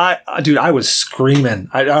 like, I was screaming.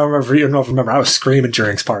 I don't remember. I was screaming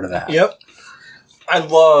during part of that. Yep. I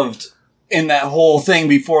loved in that whole thing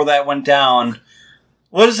before that went down.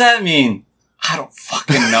 What does that mean? I don't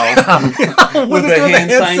fucking know. With the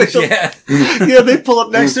hand signs, yeah, they pull up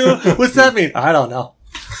next to him. What's that mean? I don't know.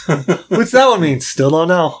 What's that one mean? Still don't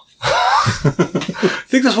know. I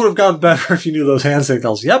think this would have gone better if you knew those hand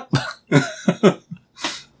signals. Yep.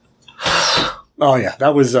 Oh yeah,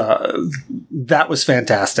 that was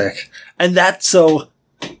fantastic. And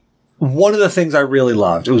one of the things I really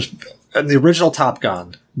loved, it was in the original Top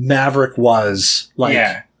Gun, Maverick was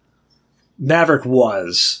an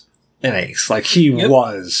ace. Like, he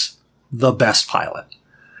was the best pilot.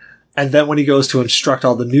 And then when he goes to instruct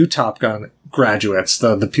all the new Top Gun graduates,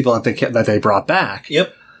 the people that they brought back,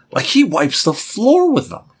 like, he wipes the floor with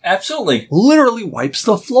them. Absolutely. Literally wipes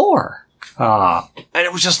the floor. And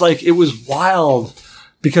it was just like, it was wild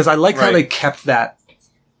because I liked how they kept that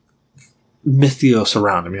mythos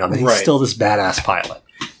around him, that he's still this badass pilot.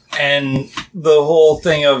 And the whole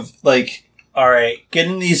thing of, like, all right,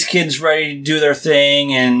 getting these kids ready to do their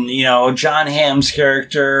thing, and, John Hamm's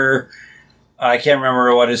character, I can't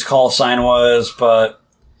remember what his call sign was, but,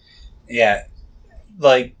 yeah,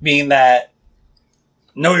 like, being that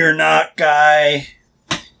no you're not guy,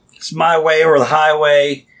 it's my way or the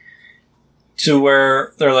highway, to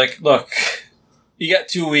where they're like, look, you got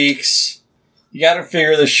 2 weeks, you got to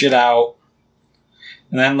figure this shit out.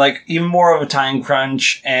 And then, like, even more of a time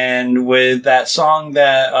crunch, and with that song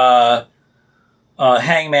that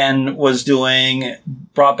Hangman was doing,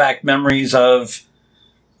 brought back memories of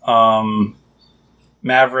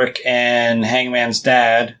Maverick and Hangman's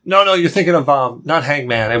dad. No, you're thinking of not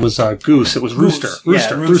Hangman. It was Goose. It was Rooster.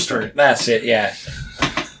 Rooster. That's it. Yeah.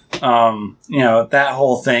 That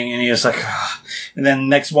whole thing, and he was like, ugh. And then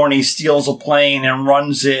next morning he steals a plane and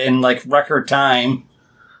runs it in like record time.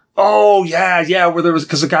 Oh yeah, where there was,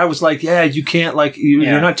 because the guy was like, yeah, you can't, like,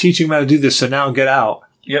 you're not teaching him how to do this, so now get out.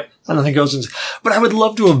 Yep. I don't think it goes into, but I would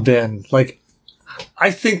love to have been, like,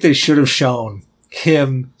 I think they should have shown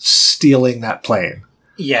him stealing that plane.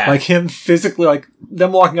 Yeah. Like, him physically, like,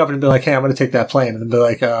 them walking up and be like, hey, I'm going to take that plane. And then be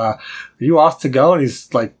like, are you off to go? And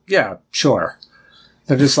he's like, yeah, sure.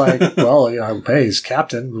 They're just like, well, hey, he's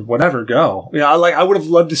captain, whatever, go. I would have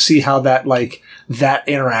loved to see how that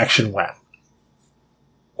interaction went.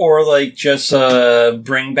 Or, like, just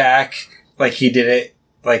bring back, like, he did it,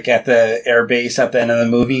 like, at the air base at the end of the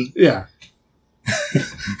movie. Yeah.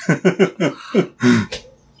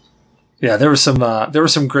 Yeah, there was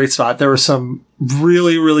some great spots. There was some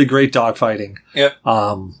really, really great dogfighting. Yep.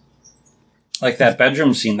 Like that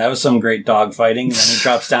bedroom scene. That was some great dogfighting. And then he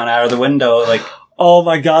drops down out of the window, like... Oh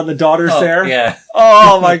my god, the daughter's there? Yeah.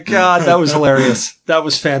 Oh my god, that was hilarious. That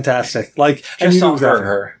was fantastic. Like, just don't hurt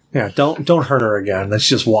her. Yeah, don't hurt her again. Then she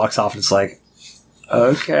just walks off and it's like,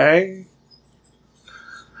 okay.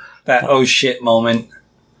 That oh shit moment.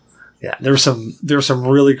 Yeah, there were some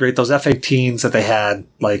really great, those F-18s that they had,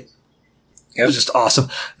 like, it was just awesome.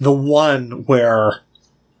 The one where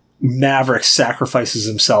Maverick sacrifices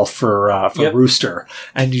himself for Rooster,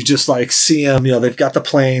 and you just like see him, they've got the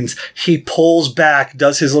planes, he pulls back,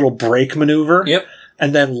 does his little brake maneuver. Yep.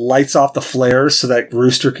 And then lights off the flares so that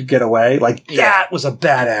Rooster could get away. Like, that was a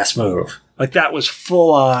badass move. Like, that was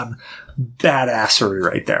full-on badassery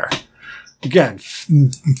right there. Again,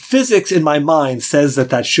 physics in my mind says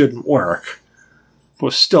that shouldn't work. But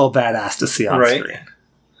was still badass to see on screen.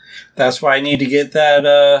 That's why I need to get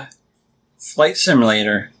that flight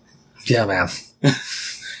simulator. Yeah, man.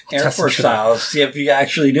 Air Force style. See if you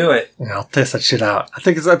actually do it. Yeah, I'll test that shit out. I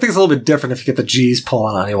think it's a little bit different if you get the G's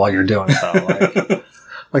pulling on you while you're doing it, though.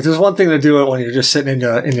 Like there's one thing to do it when you're just sitting in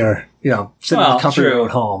your sitting in the comfort of your own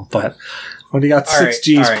home, but when you got six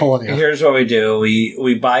G's pulling you. Here's what we do: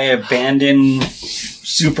 we buy an abandoned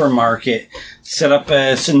supermarket, set up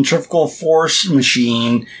a centrifugal force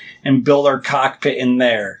machine, and build our cockpit in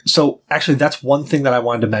there. So actually, that's one thing that I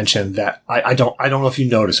wanted to mention that I don't know if you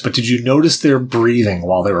noticed, but did you notice their breathing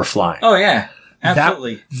while they were flying? Oh yeah,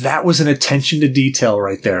 absolutely. That was an attention to detail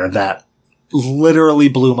right there that literally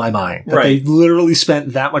blew my mind. That Right. They literally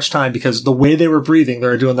spent that much time because the way they were breathing, they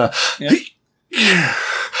were doing the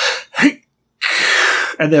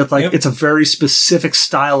and they're like, it's a very specific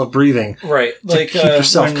style of breathing. Right. Like keep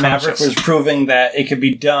yourself when Maverick conscious. was proving that it could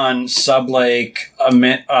be done sub like a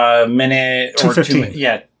minute or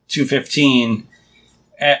 2:15. 2:15.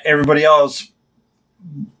 Everybody else,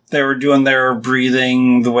 they were doing their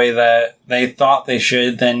breathing the way that they thought they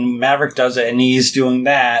should. Then Maverick does it and he's doing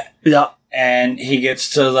that. Yeah. And he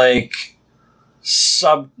gets to like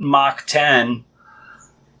sub Mach 10.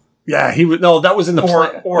 Yeah, he would. No, that was in the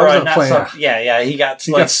plane. Or That was in the not plane. sub. Yeah. He got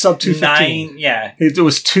He got sub 215. 9. Yeah. It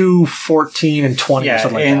was 2:14 and 20 or Yeah,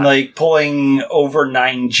 something like and that. like pulling over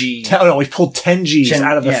 9 G. No, he pulled 10 Gs 10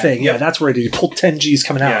 out of the yeah, thing. yep. Yeah, that's where he did. He pulled 10 Gs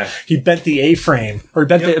coming out. Yeah. He bent the A-frame, or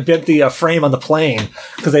bent the frame on the plane,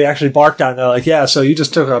 because they actually barked on it. They're like, yeah, so you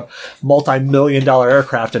just took a multi-million-dollar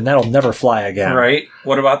aircraft, and that'll never fly again. Right.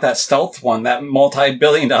 What about that stealth one? That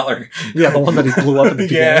multi-billion-dollar. Yeah, the one that he blew up in the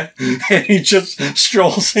beginning. Yeah. And he just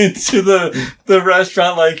strolls into the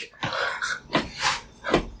restaurant like...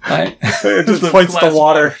 It just points the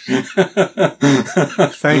water.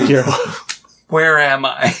 Thank you. Where am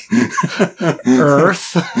I?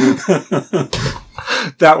 Earth.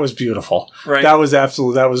 That was beautiful. Right. That was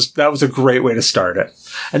that was a great way to start it.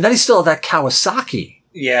 And then he still had that Kawasaki.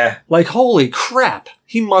 Yeah. Like, holy crap.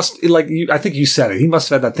 He must, like, I think you said it. He must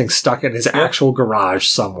have had that thing stuck in his actual garage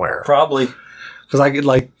somewhere. Probably. Because I could,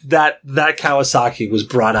 like, that Kawasaki was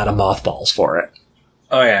brought out of mothballs for it.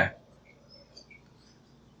 Oh, yeah.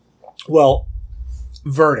 Well,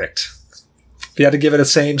 verdict. If you had to give it a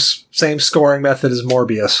same scoring method as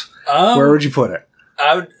Morbuis, where would you put it?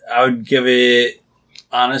 I would give it,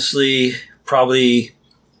 honestly, probably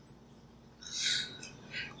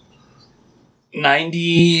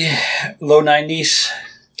 90, low 90s.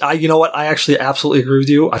 You know what? I actually absolutely agree with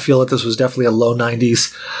you. I feel that this was definitely a low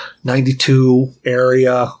 90s, 92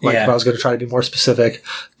 area. Like, if I was going to try to be more specific,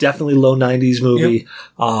 definitely low 90s movie.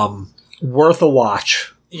 Yep. Worth a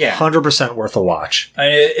watch. Yeah. 100% worth a watch.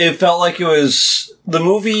 It felt like it was... The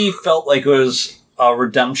movie felt like it was a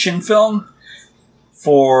redemption film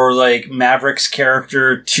for, like, Maverick's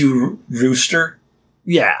character to Rooster.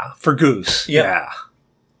 Yeah, for Goose. Yep. Yeah.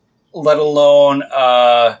 Let alone,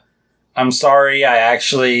 I'm sorry, I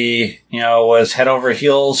actually, was head over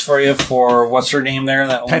heels for you for... What's her name there?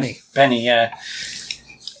 That Penny. Penny, yeah.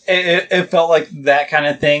 It felt like that kind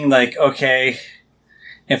of thing. Like, okay,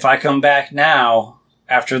 if I come back now...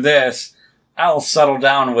 After this, I'll settle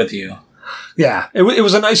down with you. Yeah, it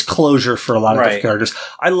was a nice closure for a lot of different characters.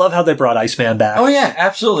 I love how they brought Iceman back. Oh yeah,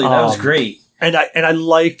 absolutely, that was great. And I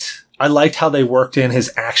liked how they worked in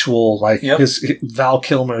his actual his Val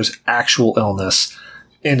Kilmer's actual illness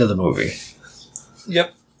into the movie.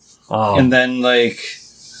 Yep. And then the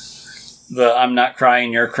I'm not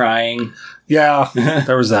crying, you're crying. Yeah,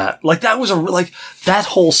 there was that. Like that was that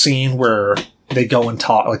whole scene where they go and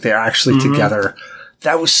talk, like they're actually together.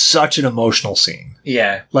 That was such an emotional scene.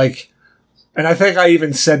 Yeah. Like, and I think I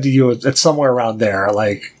even said to you at somewhere around there,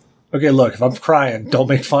 like, okay, look, if I'm crying, don't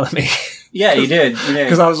make fun of me. Yeah, you did.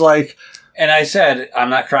 Because I was like... And I said, I'm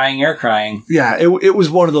not crying, you're crying. Yeah, it was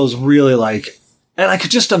one of those really and I could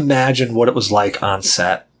just imagine what it was like on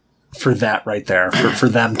set for that right there, for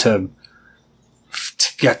them to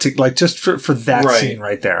get to, like, just for that scene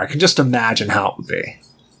right there. I can just imagine how it would be.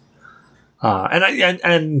 And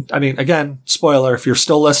I mean, again, spoiler, if you're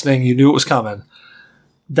still listening, you knew it was coming.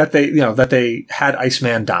 That they had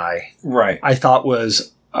Iceman die. Right. I thought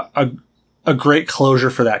was a great closure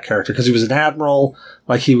for that character because he was an admiral.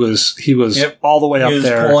 Like he was all the way up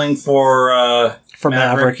there. He was pulling for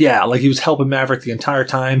Maverick. Yeah. Like he was helping Maverick the entire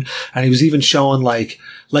time. And he was even showing like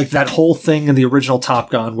that whole thing in the original Top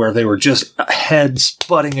Gun where they were just heads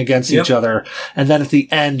butting against each other. And then at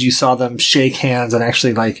the end, you saw them shake hands and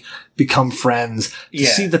actually become friends. To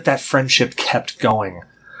see that friendship kept going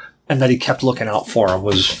and that he kept looking out for him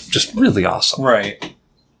was just really awesome. Right.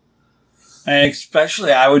 And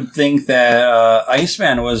especially, I would think that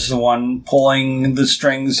Iceman was the one pulling the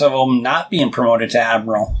strings of him not being promoted to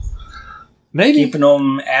Admiral. Maybe. Keeping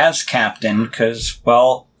him as captain because,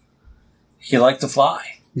 well, he liked to fly.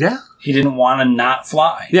 Yeah. He didn't want to not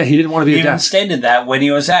fly. Yeah, he didn't want to be he a even desk. stated that when he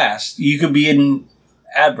was asked, you could be an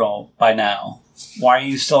Admiral by now. Why are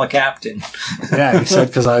you still a captain? Yeah, he said,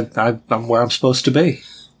 because I'm where I'm supposed to be.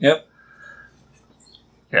 Yep.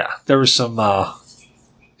 Yeah, there was some...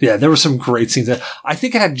 Yeah, there were some great scenes. I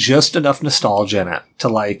think it had just enough nostalgia in it to,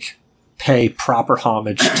 like, pay proper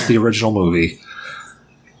homage to the original movie.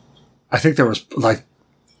 I think there was, like...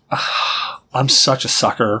 I'm such a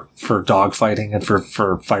sucker for dogfighting and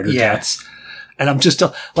for fighter jets. And I'm just,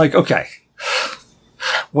 like, okay.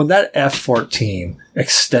 When that F-14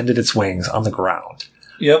 extended its wings on the ground...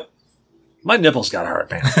 Yep. My nipples got hard,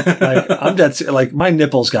 man. Like, I'm dead. Like, my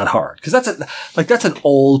nipples got hard because that's an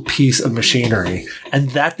old piece of machinery, and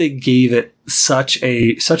that they gave it such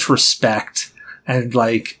respect, and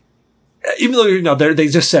like, even though they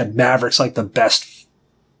just said Maverick's like the best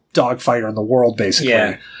dogfighter in the world, basically.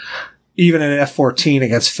 Yeah. Even in an F-14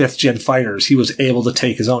 against 5th gen fighters, he was able to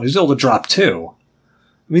take his own. He was able to drop 2.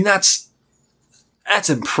 I mean, that's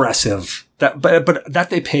impressive. But that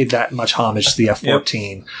they paid that much homage to the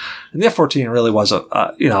F-14. Yep. And the F-14 really was it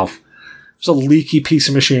was a leaky piece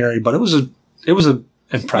of machinery, but it was an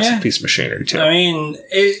impressive piece of machinery too. I mean,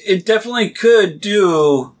 it definitely could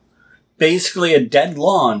do basically a dead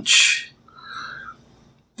launch,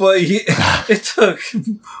 but it took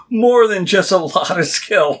more than just a lot of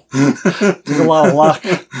skill. It took a lot of luck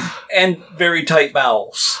and very tight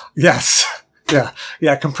bowels. Yes.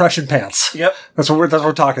 Yeah, compression pants. Yep. That's what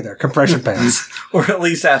we're talking there. Compression pants. Or at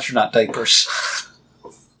least astronaut diapers.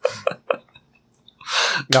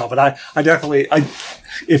 No, but I definitely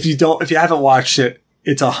if you haven't watched it,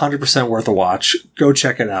 it's 100% worth a watch. Go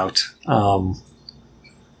check it out. I'm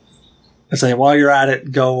saying while you're at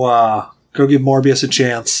it, go give Morbuis a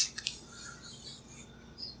chance.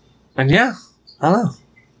 And yeah, I don't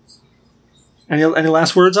know. Any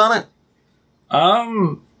last words on it?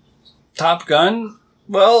 Top Gun,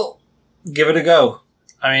 well, give it a go.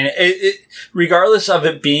 I mean, regardless of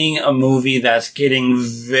it being a movie that's getting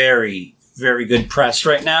very, very good press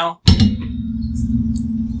right now,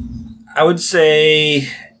 I would say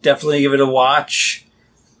definitely give it a watch.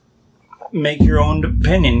 Make your own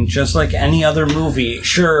opinion, just like any other movie.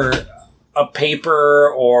 Sure, a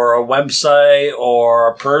paper or a website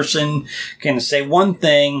or a person can say one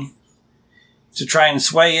thing to try and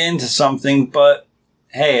sway into something, but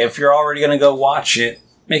hey, if you're already going to go watch it,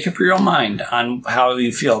 make up your own mind on how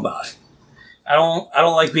you feel about it. I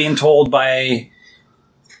don't like being told by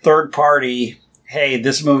third party, hey,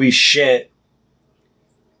 this movie's shit,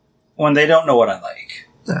 when they don't know what I like.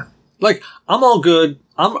 Yeah. Like, I'm all good.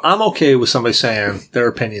 I'm okay with somebody saying their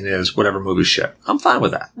opinion is whatever movie's shit. I'm fine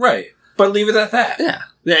with that. Right. But leave it at that. Yeah.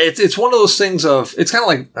 Yeah, it's one of those things of, it's kind of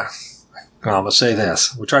like, I'm going to say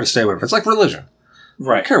this. We try to stay away from it. It's like religion.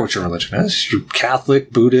 Right. I don't care what your religion is. You're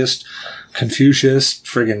Catholic, Buddhist, Confucius,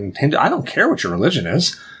 friggin' Hindu. I don't care what your religion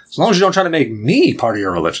is. As long as you don't try to make me part of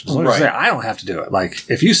your religion. As long as you say, I don't have to do it. Like,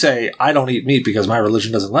 if you say, I don't eat meat because my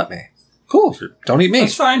religion doesn't let me. Cool. Don't eat meat.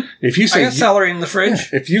 That's fine. If you say, I got celery in the fridge.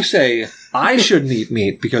 Yeah, if you say, I shouldn't eat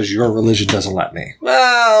meat because your religion doesn't let me.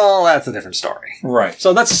 Well, that's a different story. Right.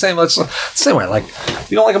 So that's the same. That's the same way. Like,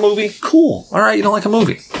 you don't like a movie? Cool. All right. You don't like a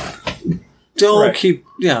movie. Don't keep,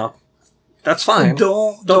 that's fine.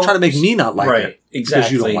 Don't try to make me not like it. Exactly.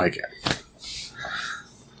 Because you don't like it.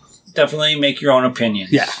 Definitely make your own opinion.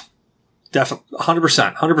 Yeah. Definitely.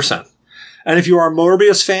 100%. 100%. And if you are a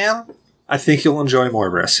Morbius fan, I think you'll enjoy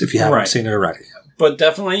Morbius if you haven't seen it already. But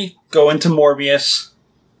definitely go into Morbius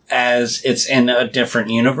as it's in a different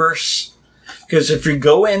universe. Because if you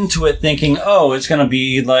go into it thinking, oh, it's going to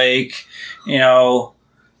be like, what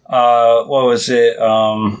was it?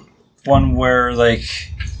 One where, like,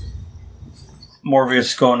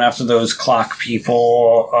 Morbius going after those clock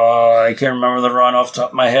people. I can't remember the run off the top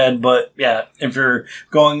of my head, but yeah, if you're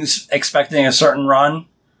expecting a certain run,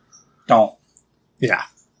 don't. Yeah.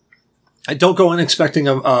 I don't go in expecting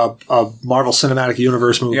a Marvel Cinematic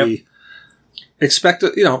Universe movie. Yep. Expect a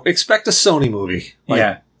Sony movie.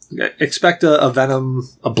 Expect a Venom,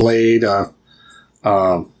 a Blade,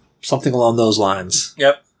 something along those lines.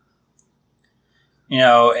 Yep.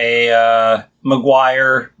 A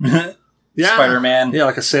Maguire. Yeah. Spider-Man. Yeah,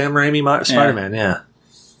 like a Sam Raimi Spider-Man, yeah.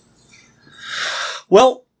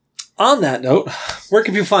 Well, on that note, where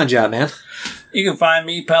can people find you at, man? You can find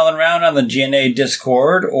me palling around on the G.N.A.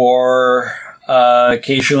 Discord or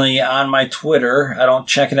occasionally on my Twitter. I don't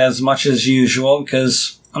check it as much as usual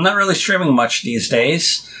because I'm not really streaming much these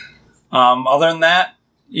days. Other than that,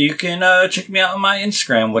 you can check me out on my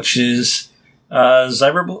Instagram, which is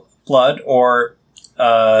Zyberblood or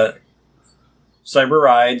Cyber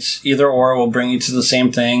Rides. Either or will bring you to the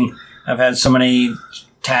same thing. I've had so many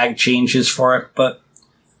tag changes for it, but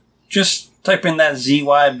just type in that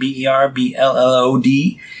Zyberblood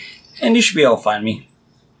and you should be able to find me.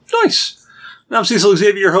 Nice. And I'm Cecil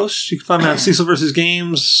Xavier, your host. You can find me on Cecil vs.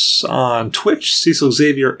 Games on Twitch, Cecil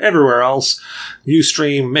Xavier everywhere else.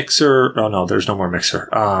 Ustream, Mixer. Oh, no, there's no more Mixer.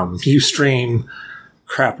 Ustream.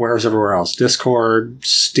 Crap, where's everywhere else? Discord,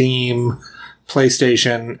 Steam,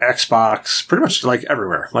 PlayStation, Xbox. Pretty much like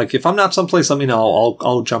everywhere. Like, if I'm not someplace, let me know.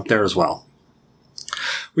 I'll jump there as well.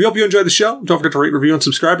 We hope you enjoyed the show. Don't forget to rate, review, and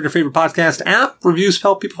subscribe in your favorite podcast app. Reviews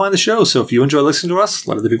help people find the show, so if you enjoy listening to us,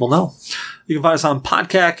 let other people know. You can find us on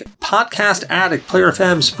Podcast Addict, Player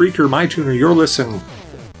FM, Spreaker, MyTuner, Your Listen,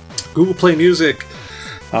 Google Play Music,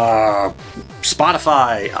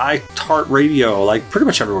 Spotify, iHeartRadio, like pretty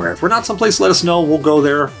much everywhere. If we're not someplace, let us know. We'll go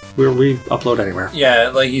there where we upload anywhere. Yeah,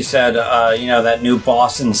 like you said, that new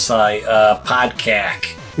Boston site, Podcac.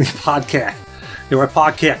 Podcac. Yeah, we're at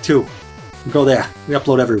Podcac too. Go there. We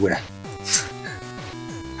upload everywhere.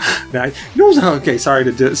 Now, okay, sorry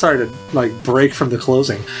to like break from the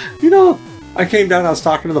closing. I came down, I was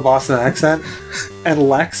talking to the Boston accent, and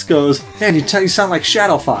Lex goes, "Man, you sound like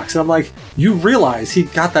Shadow Fox." And I'm like, "You realize he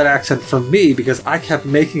got that accent from me because I kept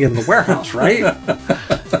making it in the warehouse, right?"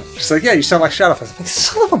 She's like, "Yeah, you sound like Shadow Fox." I'm like,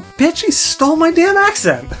 "Son of a bitch, he stole my damn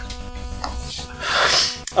accent."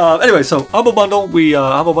 Anyway, so Humble Bundle.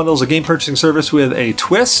 Humble Bundle is a game purchasing service with a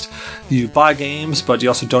twist. You buy games, but you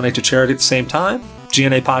also donate to charity at the same time.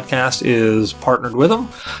 G.N.A. Podcast is partnered with them.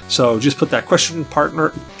 So just put that question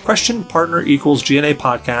partner equals G.N.A.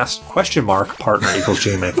 Podcast, partner equals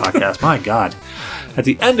G.N.A. Podcast. My God. At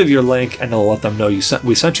the end of your link, and it'll let them know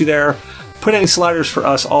we sent you there. Put any sliders for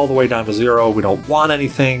us all the way down to 0. We don't want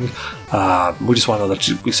anything. We just want to know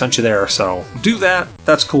that we sent you there. So do that.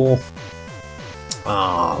 That's cool. We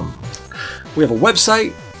have a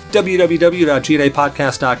website,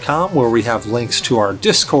 www.gnapodcast.com, where we have links to our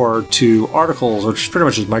Discord, to articles, which is pretty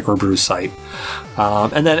much just Microbrew site.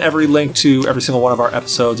 And then every link to every single one of our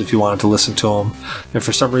episodes if you wanted to listen to them. And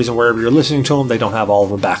for some reason, wherever you're listening to them, they don't have all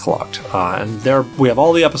of them backlogged. And there we have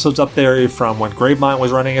all the episodes up there from when Gravemind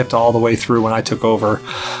was running it to all the way through when I took over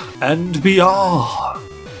and beyond.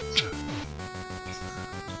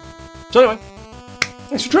 So anyway,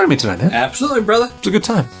 thanks for joining me tonight, man. Absolutely, brother. It was a good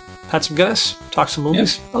time. Had some Guinness, talked some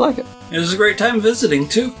movies. Yep. I like it. It was a great time visiting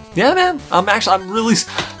too. Yeah, man. I'm really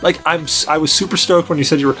I was super stoked when you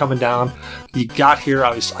said you were coming down. You got here.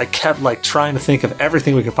 I kept like trying to think of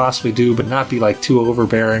everything we could possibly do, but not be like too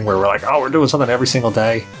overbearing. Where we're like, oh, we're doing something every single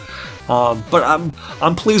day. But I'm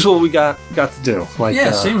pleased with what we got to do. Like,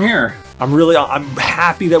 yeah, same here. I'm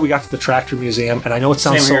happy that we got to the Tractor Museum, and I know it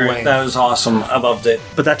sounds so lame. That was awesome. I loved it.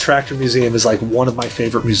 But that Tractor Museum is like one of my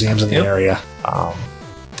favorite museums in the area.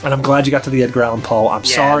 And I'm glad you got to the Edgar Allan Poe. I'm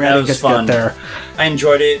sorry I didn't get to get there. I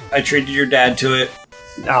enjoyed it. I treated your dad to it.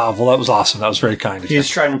 Oh, well, that was awesome. That was very kind of you. He's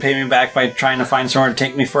trying to pay me back by trying to find somewhere to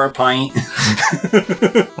take me for a pint.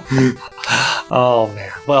 Oh,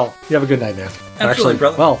 man. Well, you have a good night, man. Absolutely,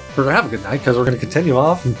 brother. Well, we're going to have a good night because we're going to continue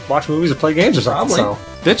off and watch movies or play games or something. Probably. So,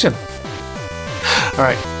 bitching. All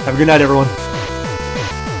right. Have a good night, everyone.